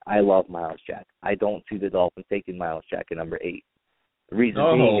 8. I love Miles Jack. I don't see the Dolphins taking Miles Jack at number 8. The reason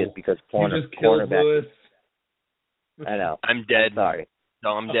being is because cornerback. I know. I'm dead. Sorry.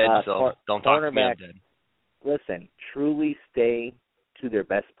 No, I'm dead, so don't talk to me. I'm dead. Listen, truly stay to their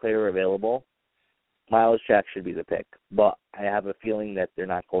best player available. Miles Jack should be the pick. But I have a feeling that they're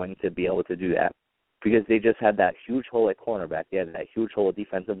not going to be able to do that because they just had that huge hole at cornerback. They had that huge hole at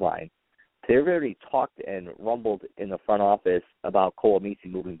defensive line. They've already talked and rumbled in the front office about Kowamisi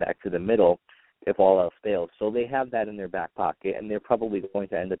moving back to the middle if all else fails. So they have that in their back pocket, and they're probably going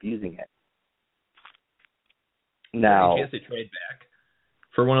to end up using it. Now, any chance they trade back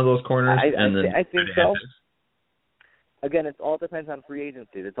for one of those corners? I think so. Again, it all depends on free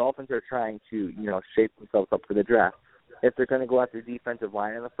agency. The Dolphins are trying to, shape themselves up for the draft. If they're going to go after defensive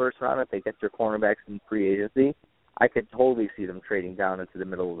line in the first round, if they get their cornerbacks in free agency, I could totally see them trading down into the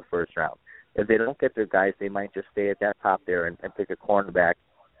middle of the first round. If they don't get their guys, they might just stay at that top there and pick a cornerback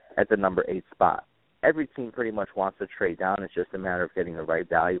at the number 8 spot. Every team pretty much wants to trade down. It's just a matter of getting the right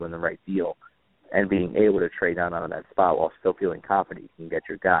value and the right deal and being able to trade down out of that spot while still feeling confident you can get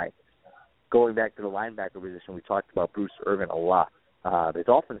your guy. Going back to the linebacker position, we talked about Bruce Irvin a lot. The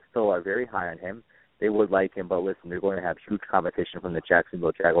Dolphins still are very high on him. They would like him, but listen, they're going to have huge competition from the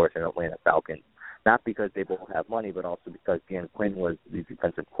Jacksonville Jaguars and Atlanta Falcons. Not because they both have money, but also because Dan Quinn was the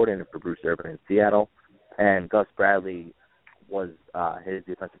defensive coordinator for Bruce Irvin in Seattle, and Gus Bradley was his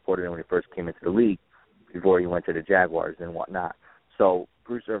defensive coordinator when he first came into the league before he went to the Jaguars and whatnot. So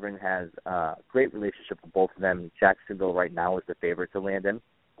Bruce Irvin has a great relationship with both of them. Jacksonville right now is the favorite to land him.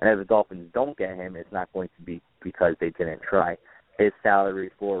 And if the Dolphins don't get him, it's not going to be because they didn't try. His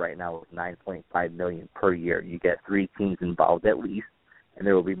salary floor right now is $9.5 million per year. You get 3 teams involved at least, and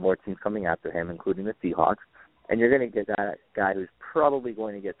there will be more teams coming after him, including the Seahawks. And you're going to get that guy who's probably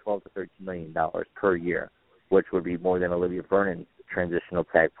going to get $12 to $13 million per year, which would be more than Olivia Vernon's transitional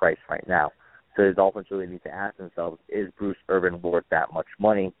tag price right now. So the Dolphins really need to ask themselves, is Bruce Irvin worth that much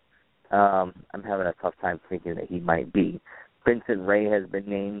money? I'm having a tough time thinking that he might be. Vincent Ray has been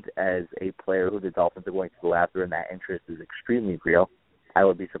named as a player who the Dolphins are going to go after, and that interest is extremely real. I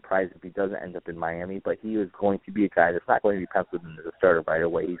would be surprised if he doesn't end up in Miami, but he is going to be a guy that's not going to be penciled in as a starter right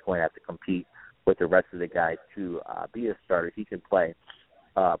away. He's going to have to compete with the rest of the guys to be a starter. He can play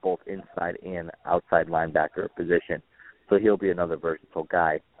both inside and outside linebacker position, so he'll be another versatile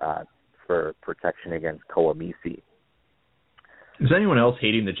guy for protection against Kowamisi. Is anyone else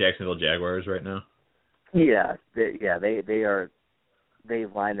hating the Jacksonville Jaguars right now? Yeah, they are.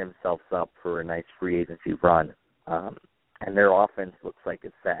 They've lined themselves up for a nice free agency run, and their offense looks like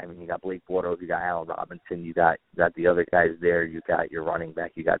it's set. I mean, you got Blake Bortles, you got Allen Robinson, you got the other guys there. You got your running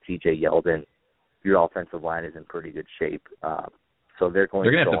back, you got T.J. Yeldon. Your offensive line is in pretty good shape, so they're going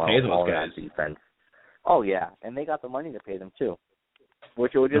to have to pay those guys. On defense. Oh yeah, and they got the money to pay them too,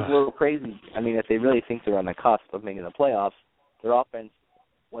 which was just a little crazy. I mean, if they really think they're on the cusp of making the playoffs, their offense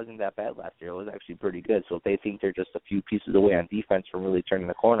wasn't that bad last year. It was actually pretty good. So if they think they're just a few pieces away on defense from really turning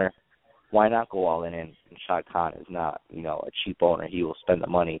the corner, why not go all in? And Shad Khan is not, a cheap owner. He will spend the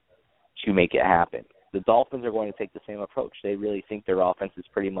money to make it happen. The Dolphins are going to take the same approach. They really think their offense is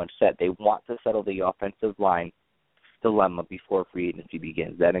pretty much set. They want to settle the offensive line dilemma before free agency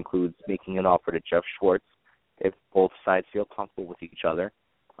begins. That includes making an offer to Jeff Schwartz if both sides feel comfortable with each other.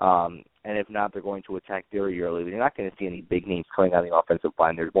 And if not, they're going to attack very early. You're not going to see any big names coming on the offensive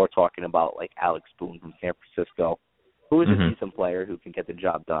line. There's more talking about like Alex Boone from San Francisco, who is a decent player who can get the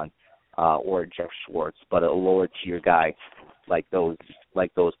job done, or Jeff Schwartz, but a lower tier guy like those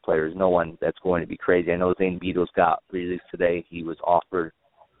players. No one that's going to be crazy. I know Zane Beadle's got released today. He was offered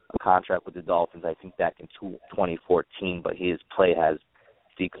a contract with the Dolphins, I think back in 2014, but his play has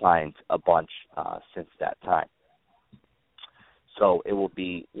declined a bunch since that time. So it'll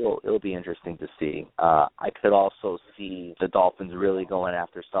be interesting to see. I could also see the Dolphins really going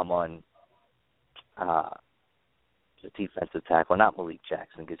after someone, the defensive tackle, not Malik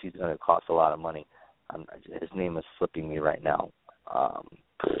Jackson, because he's going to cost a lot of money. His name is slipping me right now.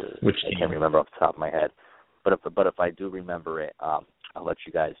 Which I can't remember off the top of my head. But if I do remember it, I'll let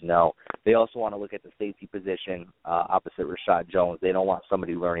you guys know. They also want to look at the safety position opposite Rashad Jones. They don't want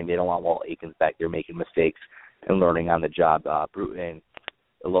somebody learning. They don't want Walt Aikens back there making mistakes and learning on the job. Bruton,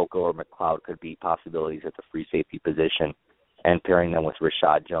 Iloko, or McLeod could be possibilities at the free safety position, and pairing them with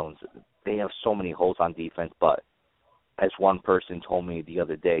Rashad Jones. They have so many holes on defense, but as one person told me the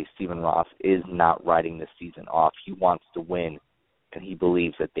other day, Stephen Ross is not writing this season off. He wants to win, and he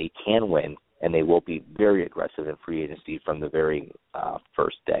believes that they can win, and they will be very aggressive in free agency from the very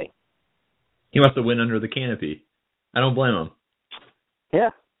first day. He wants to win under the canopy. I don't blame him. Yeah,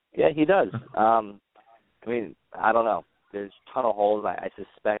 he does. I mean, I don't know. There's a ton of holes. I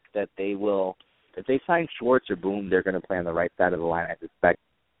suspect that they will, if they sign Schwartz or Boone, they're going to play on the right side of the line. I suspect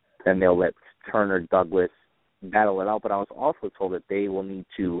then they'll let Turner, Douglas battle it out. But I was also told that they will need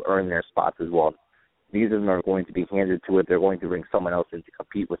to earn their spots as well. These of them are going to be handed to it. They're going to bring someone else in to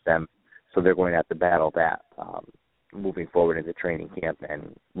compete with them. So they're going to have to battle that moving forward into training camp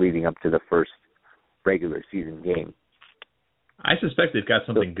and leading up to the first regular season game. I suspect they've got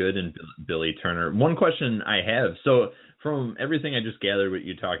something good in Billy Turner. One question I have, so from everything I just gathered what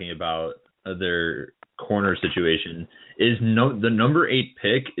you're talking about, their corner situation, is the number 8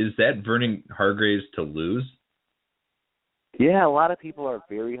 pick, is that Vernon Hargreaves to lose? Yeah, a lot of people are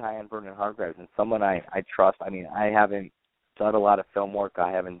very high on Vernon Hargreaves, and someone I trust. I mean, I haven't done a lot of film work.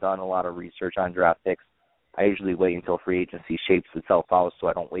 I haven't done a lot of research on draft picks. I usually wait until free agency shapes itself out so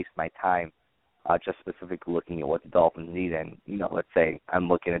I don't waste my time just specifically looking at what the Dolphins need. And, let's say I'm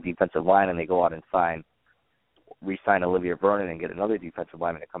looking at defensive line and they go out and re-sign Olivier Vernon and get another defensive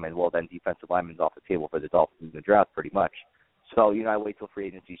lineman to come in. Well, then defensive lineman's off the table for the Dolphins in the draft pretty much. So, I wait till free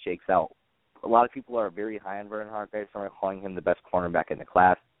agency shakes out. A lot of people are very high on Vernon Hargreaves. Some are calling him the best cornerback in the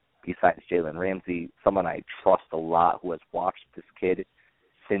class besides Jalen Ramsey. Someone I trust a lot who has watched this kid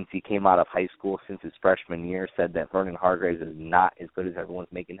since he came out of high school, since his freshman year, said that Vernon Hargreaves is not as good as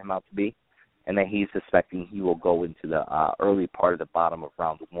everyone's making him out to be, and that he's suspecting he will go into the early part of the bottom of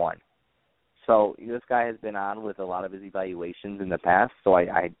round 1. So this guy has been on with a lot of his evaluations in the past, so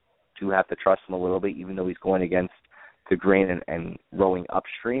I do have to trust him a little bit, even though he's going against the grain and rowing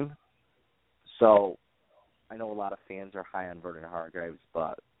upstream. So I know a lot of fans are high on Vernon Hargreaves,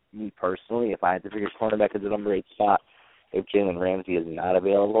 but me personally, if I had to figure cornerback at the number 8 spot, if Jalen Ramsey is not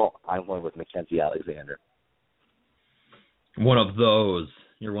available, I'm going with Mackenzie Alexander. One of those.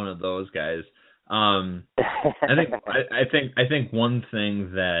 You're one of those guys. I think one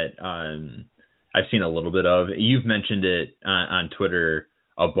thing that I've seen a little bit of, you've mentioned it on Twitter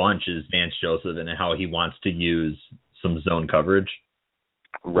a bunch, is Vance Joseph and how he wants to use some zone coverage.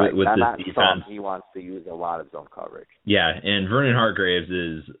 Right. With not this defense. He wants to use a lot of zone coverage. Yeah, and Vernon Hargreaves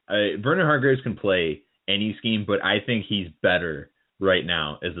Vernon Hargreaves can play any scheme, but I think he's better right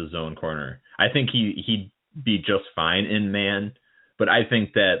now as a zone corner. I think he'd be just fine in man. But I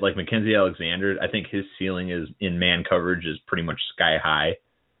think that, like Mackenzie Alexander, I think his ceiling is in man coverage is pretty much sky high.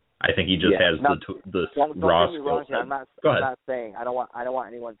 I think he just has the raw skill set. I'm not saying, I don't want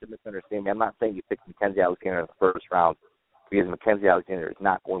anyone to misunderstand me. I'm not saying you pick Mackenzie Alexander in the first round because Mackenzie Alexander is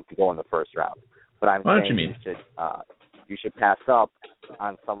not going to go in the first round. But I'm saying you should pass up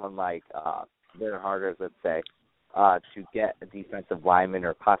on someone like Vernon Hargreaves, let's say, to get a defensive lineman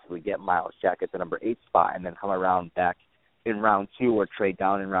or possibly get Miles Jack at the number 8 spot and then come around back in round 2 or trade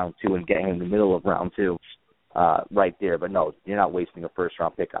down in round 2 and get him in the middle of round 2 right there. But no, you're not wasting a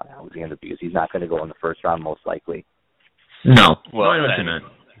first-round pick on Alexander because he's not going to go in the first round most likely. No. Well, I know what you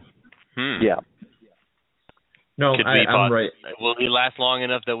meant. Yeah. No, I'm right. Will he last long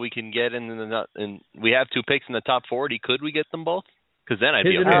enough that we can get and we have 2 picks in the top 40? Could we get them both? Because then I'd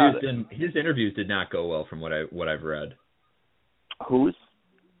be okay with it. His interviews did not go well from what I've read. Whose?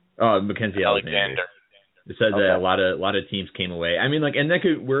 Mackenzie Alexander. It said that a lot of teams came away. I mean,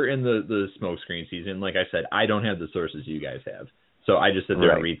 we're in the smoke screen season. Like I said, I don't have the sources you guys have, so I just sit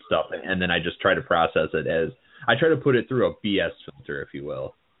there and read stuff, and then I just try to process it as I try to put it through a BS filter, if you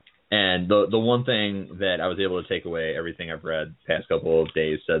will. And the one thing that I was able to take away, everything I've read past couple of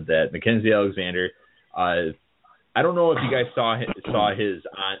days said that Mackenzie Alexander, I don't know if you guys saw his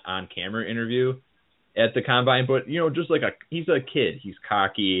on camera interview at the combine, but just he's a kid, he's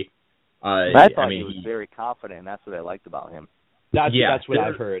cocky. I thought he was very confident, and that's what I liked about him. That's what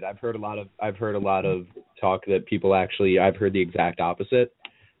I've heard. I've heard a lot of talk that people actually. I've heard the exact opposite.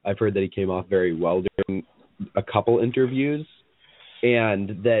 I've heard that he came off very well during a couple interviews,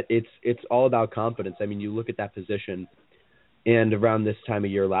 and that it's all about confidence. I mean, you look at that position, and around this time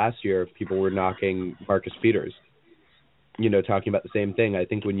of year last year, people were knocking Marcus Peters. Talking about the same thing. I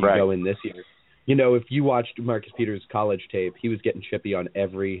think when you go in this year. If you watched Marcus Peters' college tape, he was getting chippy on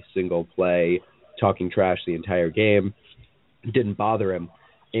every single play, talking trash the entire game. It didn't bother him.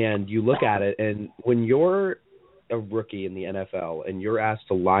 And you look at it, and when you're a rookie in the NFL and you're asked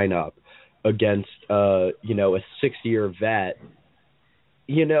to line up against, a 6-year vet,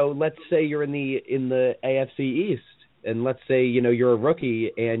 let's say you're in the AFC East, and let's say, you're a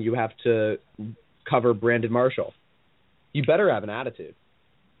rookie and you have to cover Brandon Marshall. you better have an attitude.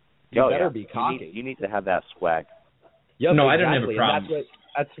 You better be cocky. You need to have that swag. Yep, no, exactly. I don't have a problem.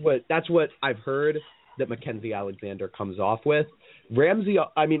 That's what I've heard that Mackenzie Alexander comes off with. Ramsey,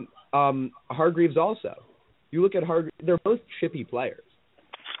 Hargreaves also. You look at Hargreaves; they're both chippy players.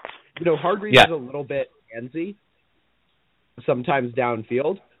 Hargreaves is a little bit handsy, sometimes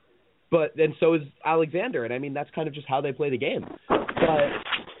downfield, and so is Alexander. And that's kind of just how they play the game.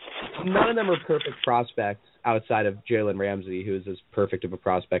 But none of them are perfect prospects outside of Jalen Ramsey, who is as perfect of a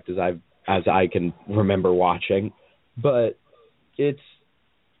prospect as I can remember watching. But it's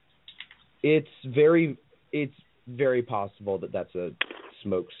very possible that that's a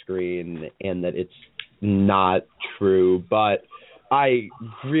smoke screen and that it's not true. But I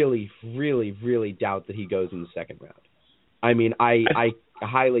really, really, really doubt that he goes in the second round. I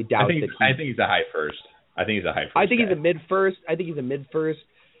highly doubt that. I think he's a high first. I think he's a mid first. I think he's a mid first.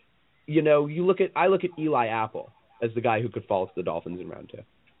 I look at Eli Apple as the guy who could fall to the Dolphins in round 2.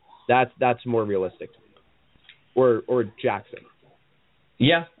 That's more realistic. Or Jackson.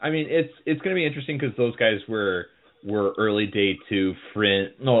 Yeah, it's going to be interesting because those guys were early day 2 fringe.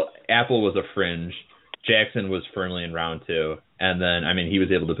 No, Apple was a fringe. Jackson was firmly in round 2, and then he was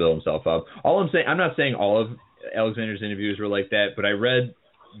able to build himself up. I'm not saying all of Alexander's interviews were like that, but I read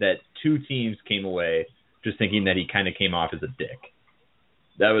that 2 teams came away just thinking that he kind of came off as a dick.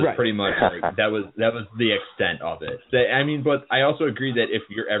 That was pretty much that was the extent of it. But I also agree that if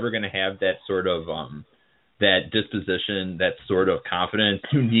you're ever going to have that sort of that disposition, that sort of confidence,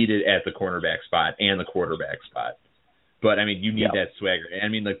 you need it at the cornerback spot and the quarterback spot. But you need that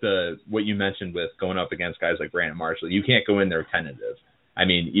swagger. What you mentioned with going up against guys like Brandon Marshall, you can't go in there tentative.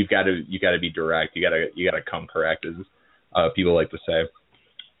 You've got to be direct. You got to come correct, as people like to say.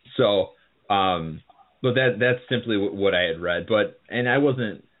 So, but that's simply what I had read. And I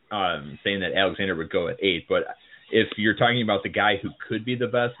wasn't saying that Alexander would go at 8. But if you're talking about the guy who could be the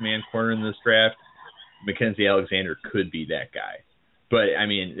best man corner in this draft, Mackenzie Alexander could be that guy. But,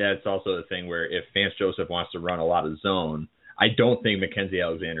 that's also the thing where if Vance Joseph wants to run a lot of zone, I don't think Mackenzie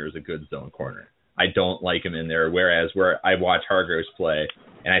Alexander is a good zone corner. I don't like him in there, whereas where I watch Hargreaves play,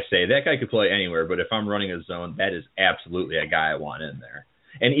 and I say, that guy could play anywhere, but if I'm running a zone, that is absolutely a guy I want in there.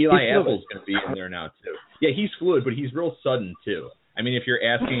 And Eli Apple's going to be in there now, too. Yeah, he's fluid, but he's real sudden, too. If you're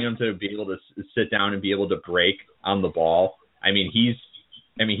asking him to be able to sit down and be able to break on the ball,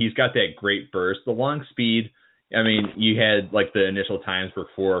 he's got that great burst. The long speed, you had the initial times were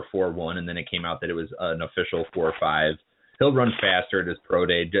 4.41, and then it came out that it was an official 4.5. He'll run faster at his pro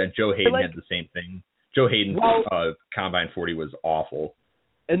day. Joe Hayden had the same thing. Joe Hayden's combine 40 was awful.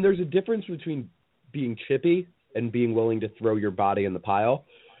 And there's a difference between being chippy and being willing to throw your body in the pile.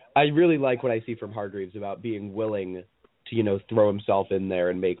 I really like what I see from Hargreaves about being willing to, throw himself in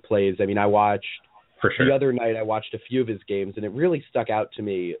there and make plays. I watched the other night, I watched a few of his games, and it really stuck out to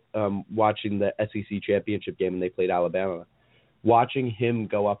me watching the SEC championship game when they played Alabama, watching him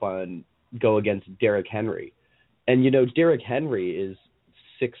go against Derrick Henry. And, Derrick Henry is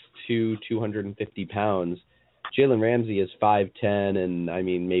 6'2", 250 pounds. Jalen Ramsey is 5'10", and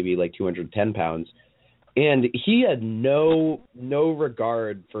maybe 210 pounds. And he had no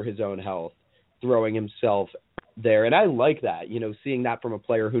regard for his own health, throwing himself there. And I like that, seeing that from a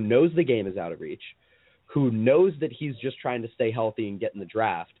player who knows the game is out of reach, who knows that he's just trying to stay healthy and get in the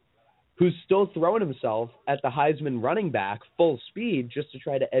draft, who's still throwing himself at the Heisman running back full speed just to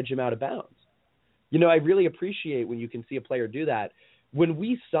try to edge him out of bounds. I really appreciate when you can see a player do that. When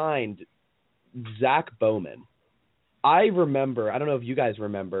we signed Zach Bowman, I remember, I don't know if you guys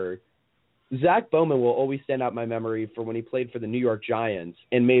remember, Zach Bowman will always stand out in my memory for when he played for the New York Giants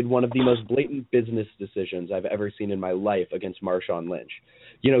and made one of the most blatant business decisions I've ever seen in my life against Marshawn Lynch.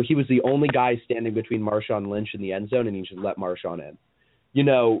 He was the only guy standing between Marshawn Lynch and the end zone, and he just let Marshawn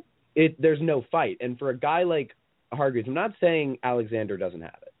in. There's no fight. And for a guy like Hargreaves, I'm not saying Alexander doesn't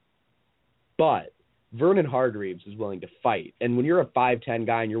have it, but Vernon Hargreaves is willing to fight. And when you're a 5'10"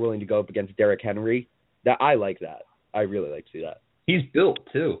 guy and you're willing to go up against Derrick Henry, I like that. I really like to see that. He's built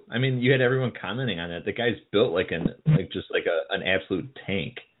too. You had everyone commenting on that. The guy's built like an absolute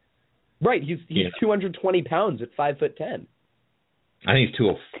tank. Right. He's 220 pounds at 5'10". I think he's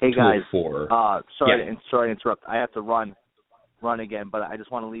 204. Hey guys, sorry to interrupt. I have to run again, but I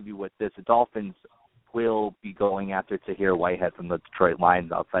just want to leave you with this. The Dolphins will be going after Tahir Whitehead from the Detroit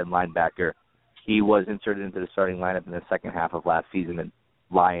Lions, outside linebacker. He was inserted into the starting lineup in the second half of last season, and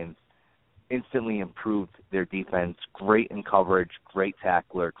Lions instantly improved their defense. Great in coverage, great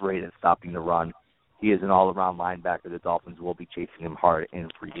tackler, great at stopping the run. He is an all-around linebacker. The Dolphins will be chasing him hard in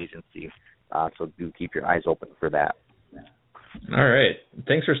free agency, so do keep your eyes open for that. All right.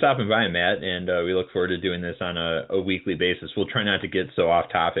 Thanks for stopping by, Matt, and we look forward to doing this on a weekly basis. We'll try not to get so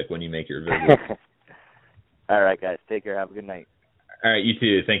off topic when you make your visit. All right, guys. Take care. Have a good night. All right, you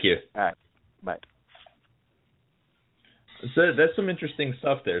too. Thank you. All right. Bye. So that's some interesting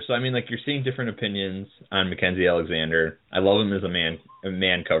stuff there. So, I mean, like, you're seeing different opinions on Mackenzie Alexander. I love him as a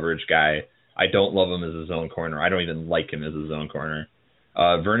man coverage guy. I don't love him as a zone corner. I don't even like him as a zone corner.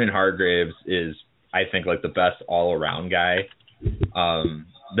 Vernon Hargreaves is, I think, like, the best all-around guy.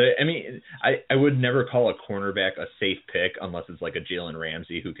 I would never call a cornerback a safe pick unless it's like a Jalen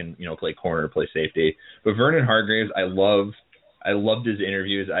Ramsey who can, play corner or play safety. But Vernon Hargreaves, I loved his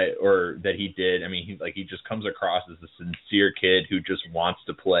interviews that he did. I mean, he just comes across as a sincere kid who just wants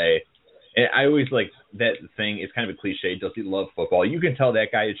to play. And I always like that thing. It's kind of a cliche. Does he love football? You can tell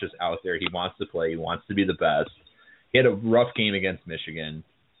that guy is just out there. He wants to play. He wants to be the best. He had a rough game against Michigan.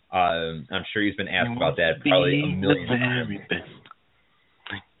 I'm sure he's been asked about that probably a million times.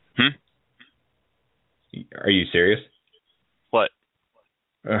 Are you serious? What?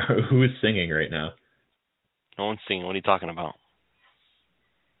 Who is singing right now? No one's singing. What are you talking about?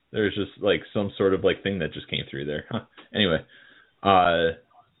 There's just like some sort of like thing that just came through there. Huh. Anyway, well,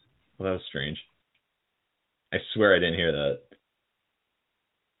 that was strange. I swear I didn't hear that.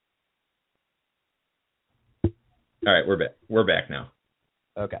 All right, we're back. We're back now.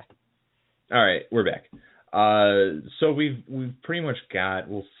 Okay. All right, we're back. So we've pretty much got,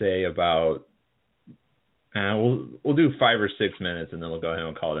 we'll say about we'll do 5 or 6 minutes and then we'll go ahead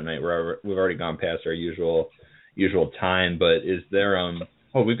and call it a night. We've already gone past our usual time, but is there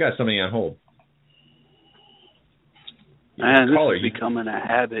we've got somebody on hold. Man, this is becoming a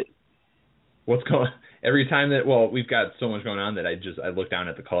habit. What's going? Every time we've got so much going on that I look down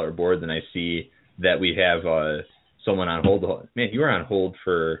at the caller board and I see that we have someone on hold. Man, you were on hold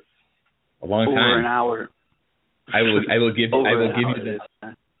for a long time. Over an hour. I will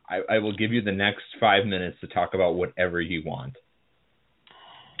give you the next 5 minutes to talk about whatever you want.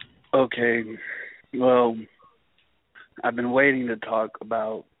 Okay. Well, I've been waiting to talk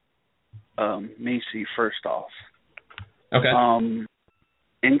about Messi first off. Okay.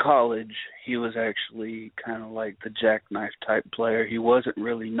 In college, he was actually kind of like the jackknife type player. He wasn't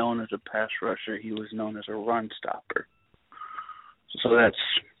really known as a pass rusher. He was known as a run stopper. So that's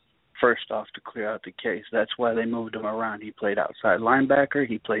first off to clear out the case. That's why they moved him around. He played outside linebacker.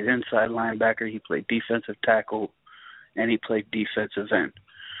 He played inside linebacker. He played defensive tackle, and he played defensive end.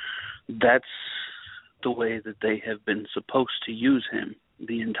 That's the way that they have been supposed to use him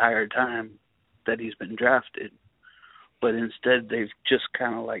the entire time that he's been drafted. But instead, they've just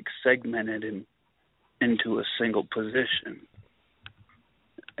kind of like segmented him into a single position.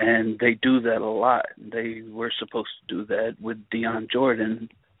 And they do that a lot. They were supposed to do that with Deion Jordan.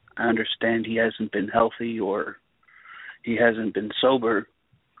 I understand he hasn't been healthy or he hasn't been sober,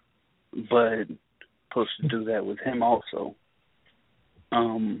 but supposed to do that with him also.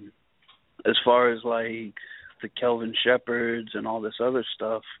 As far as like the Kelvin Shepherds and all this other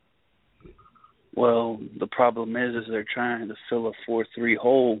stuff, well, the problem is they're trying to fill a 4-3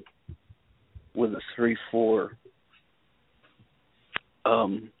 hole with a 3-4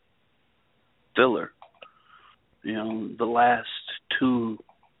 filler. The last 2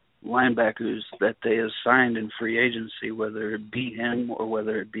 linebackers that they assigned in free agency, whether it be him or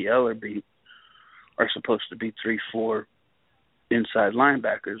whether it be Ellerbe, are supposed to be 3-4 inside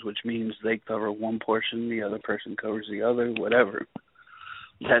linebackers, which means they cover one portion, the other person covers the other, whatever.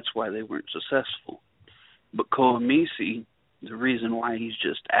 That's why they weren't successful. But Cole Messi, the reason why he's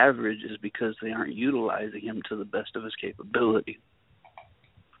just average is because they aren't utilizing him to the best of his capability.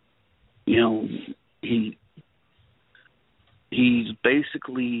 He's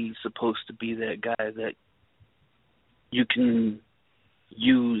basically supposed to be that guy that you can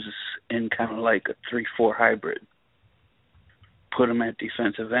use in kind of like a 3-4 hybrid. Put him at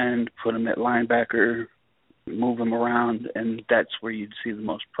defensive end, put him at linebacker, move him around, and that's where you'd see the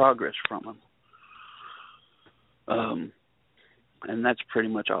most progress from him. And that's pretty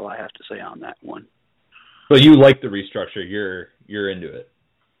much all I have to say on that one. So you like the restructure. You're into it.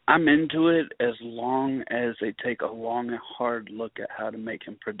 I'm into it as long as they take a long and hard look at how to make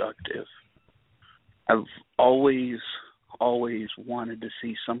him productive. I've always wanted to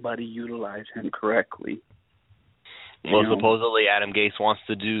see somebody utilize him correctly. Well, supposedly Adam Gase wants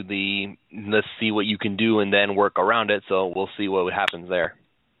to do let's see what you can do and then work around it, so we'll see what happens there.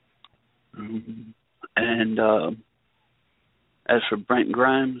 Mm-hmm. And as for Brent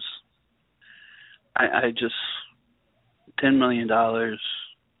Grimes, I just $10 million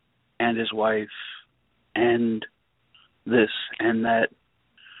and his wife and this and that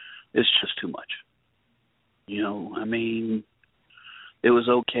is just too much. it was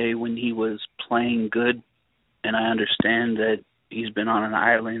okay when he was playing good, and I understand that he's been on an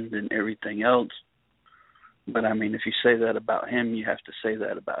island and everything else. But, I mean, if you say that about him, you have to say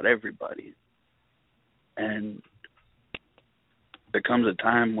that about everybody. And there comes a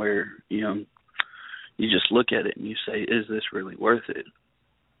time where, you know, you just look at it and you say, is this really worth it?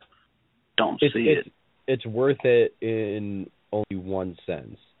 Don't see it. It's worth it in only one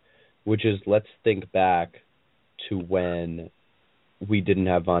sense, which is let's think back to when we didn't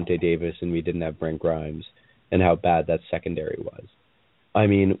have Vontae Davis and we didn't have Brent Grimes and how bad that secondary was. I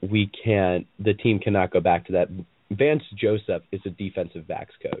mean, the team cannot go back to that. Vance Joseph is a defensive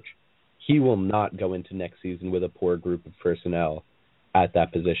backs coach. He will not go into next season with a poor group of personnel at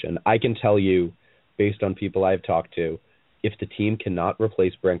that position. I can tell you, based on people I've talked to, if the team cannot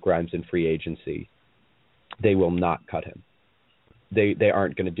replace Brent Grimes in free agency, they will not cut him. They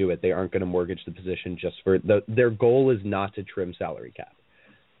aren't going to do it. They aren't going to mortgage the position just for their goal is not to trim salary cap.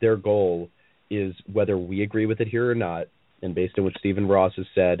 Their goal is, whether we agree with it here or not, and based on what Stephen Ross has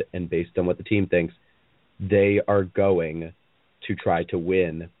said and based on what the team thinks, they are going to try to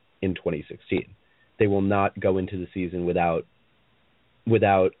win in 2016. They will not go into the season without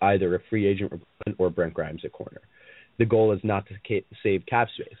either a free agent replacement or Brent Grimes at corner. The goal is not to save cap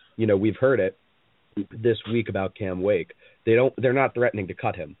space. You know, we've heard it this week about Cam Wake. They're not threatening to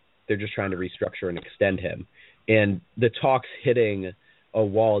cut him. They're just trying to restructure and extend him. And the talks hitting a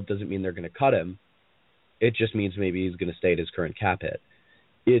wall doesn't mean they're going to cut him. It just means maybe he's going to stay at his current cap hit.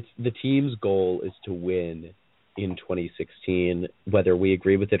 It's the team's goal is to win in 2016, whether we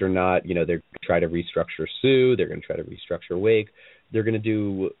agree with it or not. You know, they're going to try to restructure Sue. They're going to try to restructure Wake. They're going to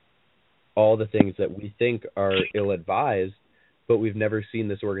do all the things that we think are ill-advised, but we've never seen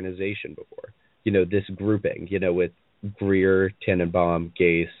this organization before. You know, this grouping, you know, with Greer, Tannenbaum,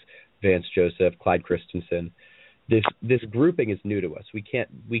 Gase, Vance Joseph, Clyde Christensen. This grouping is new to us. We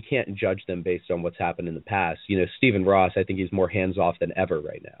can't judge them based on what's happened in the past. You know, Stephen Ross, I think he's more hands-off than ever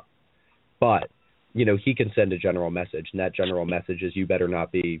right now. But, you know, he can send a general message, and that general message is you better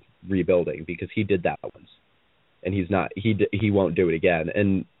not be rebuilding, because he did that once. And he won't do it again.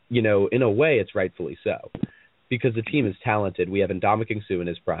 And, you know, in a way, it's rightfully so, because the team is talented. We have Ndamukong Suh in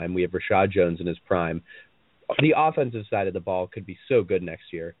his prime. We have Rashad Jones in his prime. The offensive side of the ball could be so good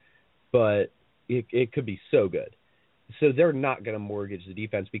next year, but it could be so good. So they're not going to mortgage the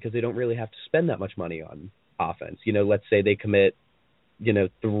defense because they don't really have to spend that much money on offense. You know, let's say they commit, you know,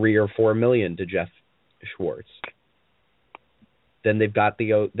 $3 or $4 million to Jeff Schwartz. Then they've got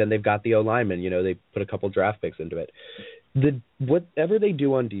the O lineman. You know, they put a couple draft picks into it. Whatever they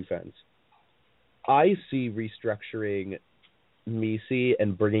do on defense, I see restructuring Misi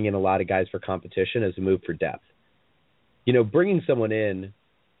and bringing in a lot of guys for competition as a move for depth. You know, bringing someone in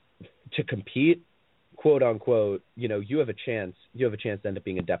to compete, quote unquote, you know, you have a chance to end up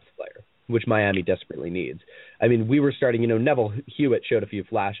being a depth player, which Miami desperately needs. I mean, we were starting, you know, Neville Hewitt showed a few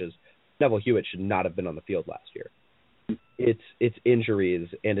flashes. Neville Hewitt should not have been on the field last year. It's injuries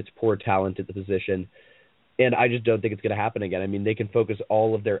and it's poor talent at the position. And I just don't think it's going to happen again. I mean, they can focus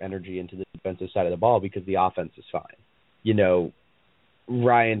all of their energy into the defensive side of the ball because the offense is fine. You know,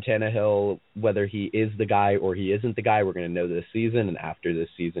 Ryan Tannehill, whether he is the guy or he isn't the guy, we're going to know this season. And after this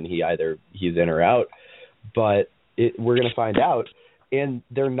season, he's in or out. But we're going to find out. And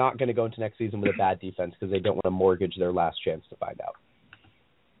they're not going to go into next season with a bad defense because they don't want to mortgage their last chance to find out.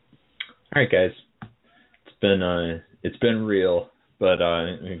 All right, guys. It's been real, but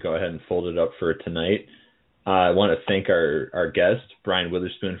I'm going to go ahead and fold it up for tonight. I want to thank our guest, Brian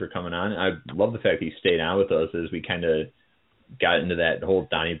Witherspoon, for coming on. I love the fact that he stayed on with us as we kind of got into that whole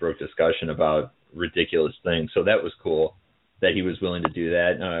Donnybrook discussion about ridiculous things. So that was cool that he was willing to do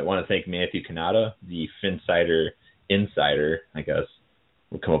that. I want to thank Matthew Kanata, the Phinsider Insider, I guess.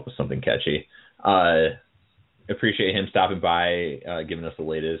 We'll come up with something catchy. Appreciate him stopping by, giving us the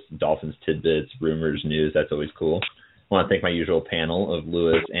latest Dolphins tidbits, rumors, news. That's always cool. I want to thank my usual panel of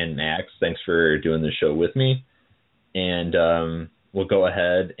Lewis and Max. Thanks for doing this show with me. And we'll go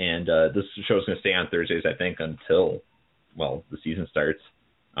ahead and this show is going to stay on Thursdays, I think, until, well, the season starts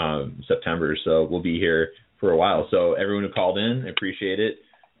September. So we'll be here for a while. So everyone who called in, I appreciate it.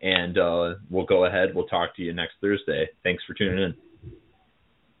 And we'll go ahead. We'll talk to you next Thursday. Thanks for tuning in.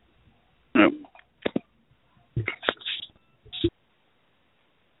 Yep.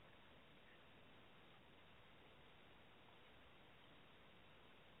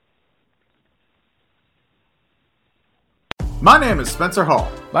 My name is Spencer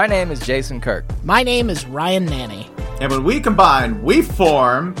Hall. My name is Jason Kirk. My name is Ryan Nanny. And when we combine, we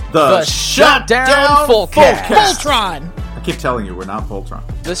form the Shutdown Fullcast. Voltron! I keep telling you, we're not Voltron.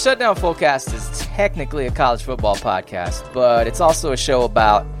 The Shutdown Fullcast is technically a college football podcast, but it's also a show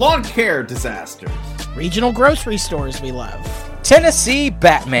about lawn care disasters, regional grocery stores we love, Tennessee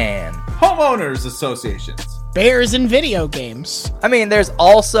Batman, homeowners associations, bears and video games. I mean, there's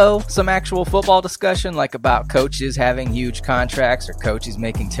also some actual football discussion, like about coaches having huge contracts, or coaches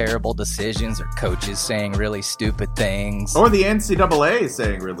making terrible decisions, or coaches saying really stupid things. Or the NCAA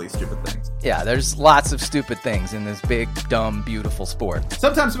saying really stupid things. Yeah, there's lots of stupid things in this big, dumb, beautiful sport.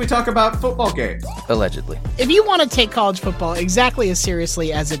 Sometimes we talk about football games. Allegedly. If you want to take college football exactly as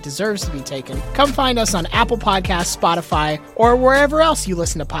seriously as it deserves to be taken, come find us on Apple Podcasts, Spotify, or wherever else you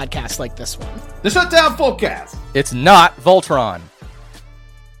listen to podcasts like this one. The Shutdown Fullcast. It's not Voltron.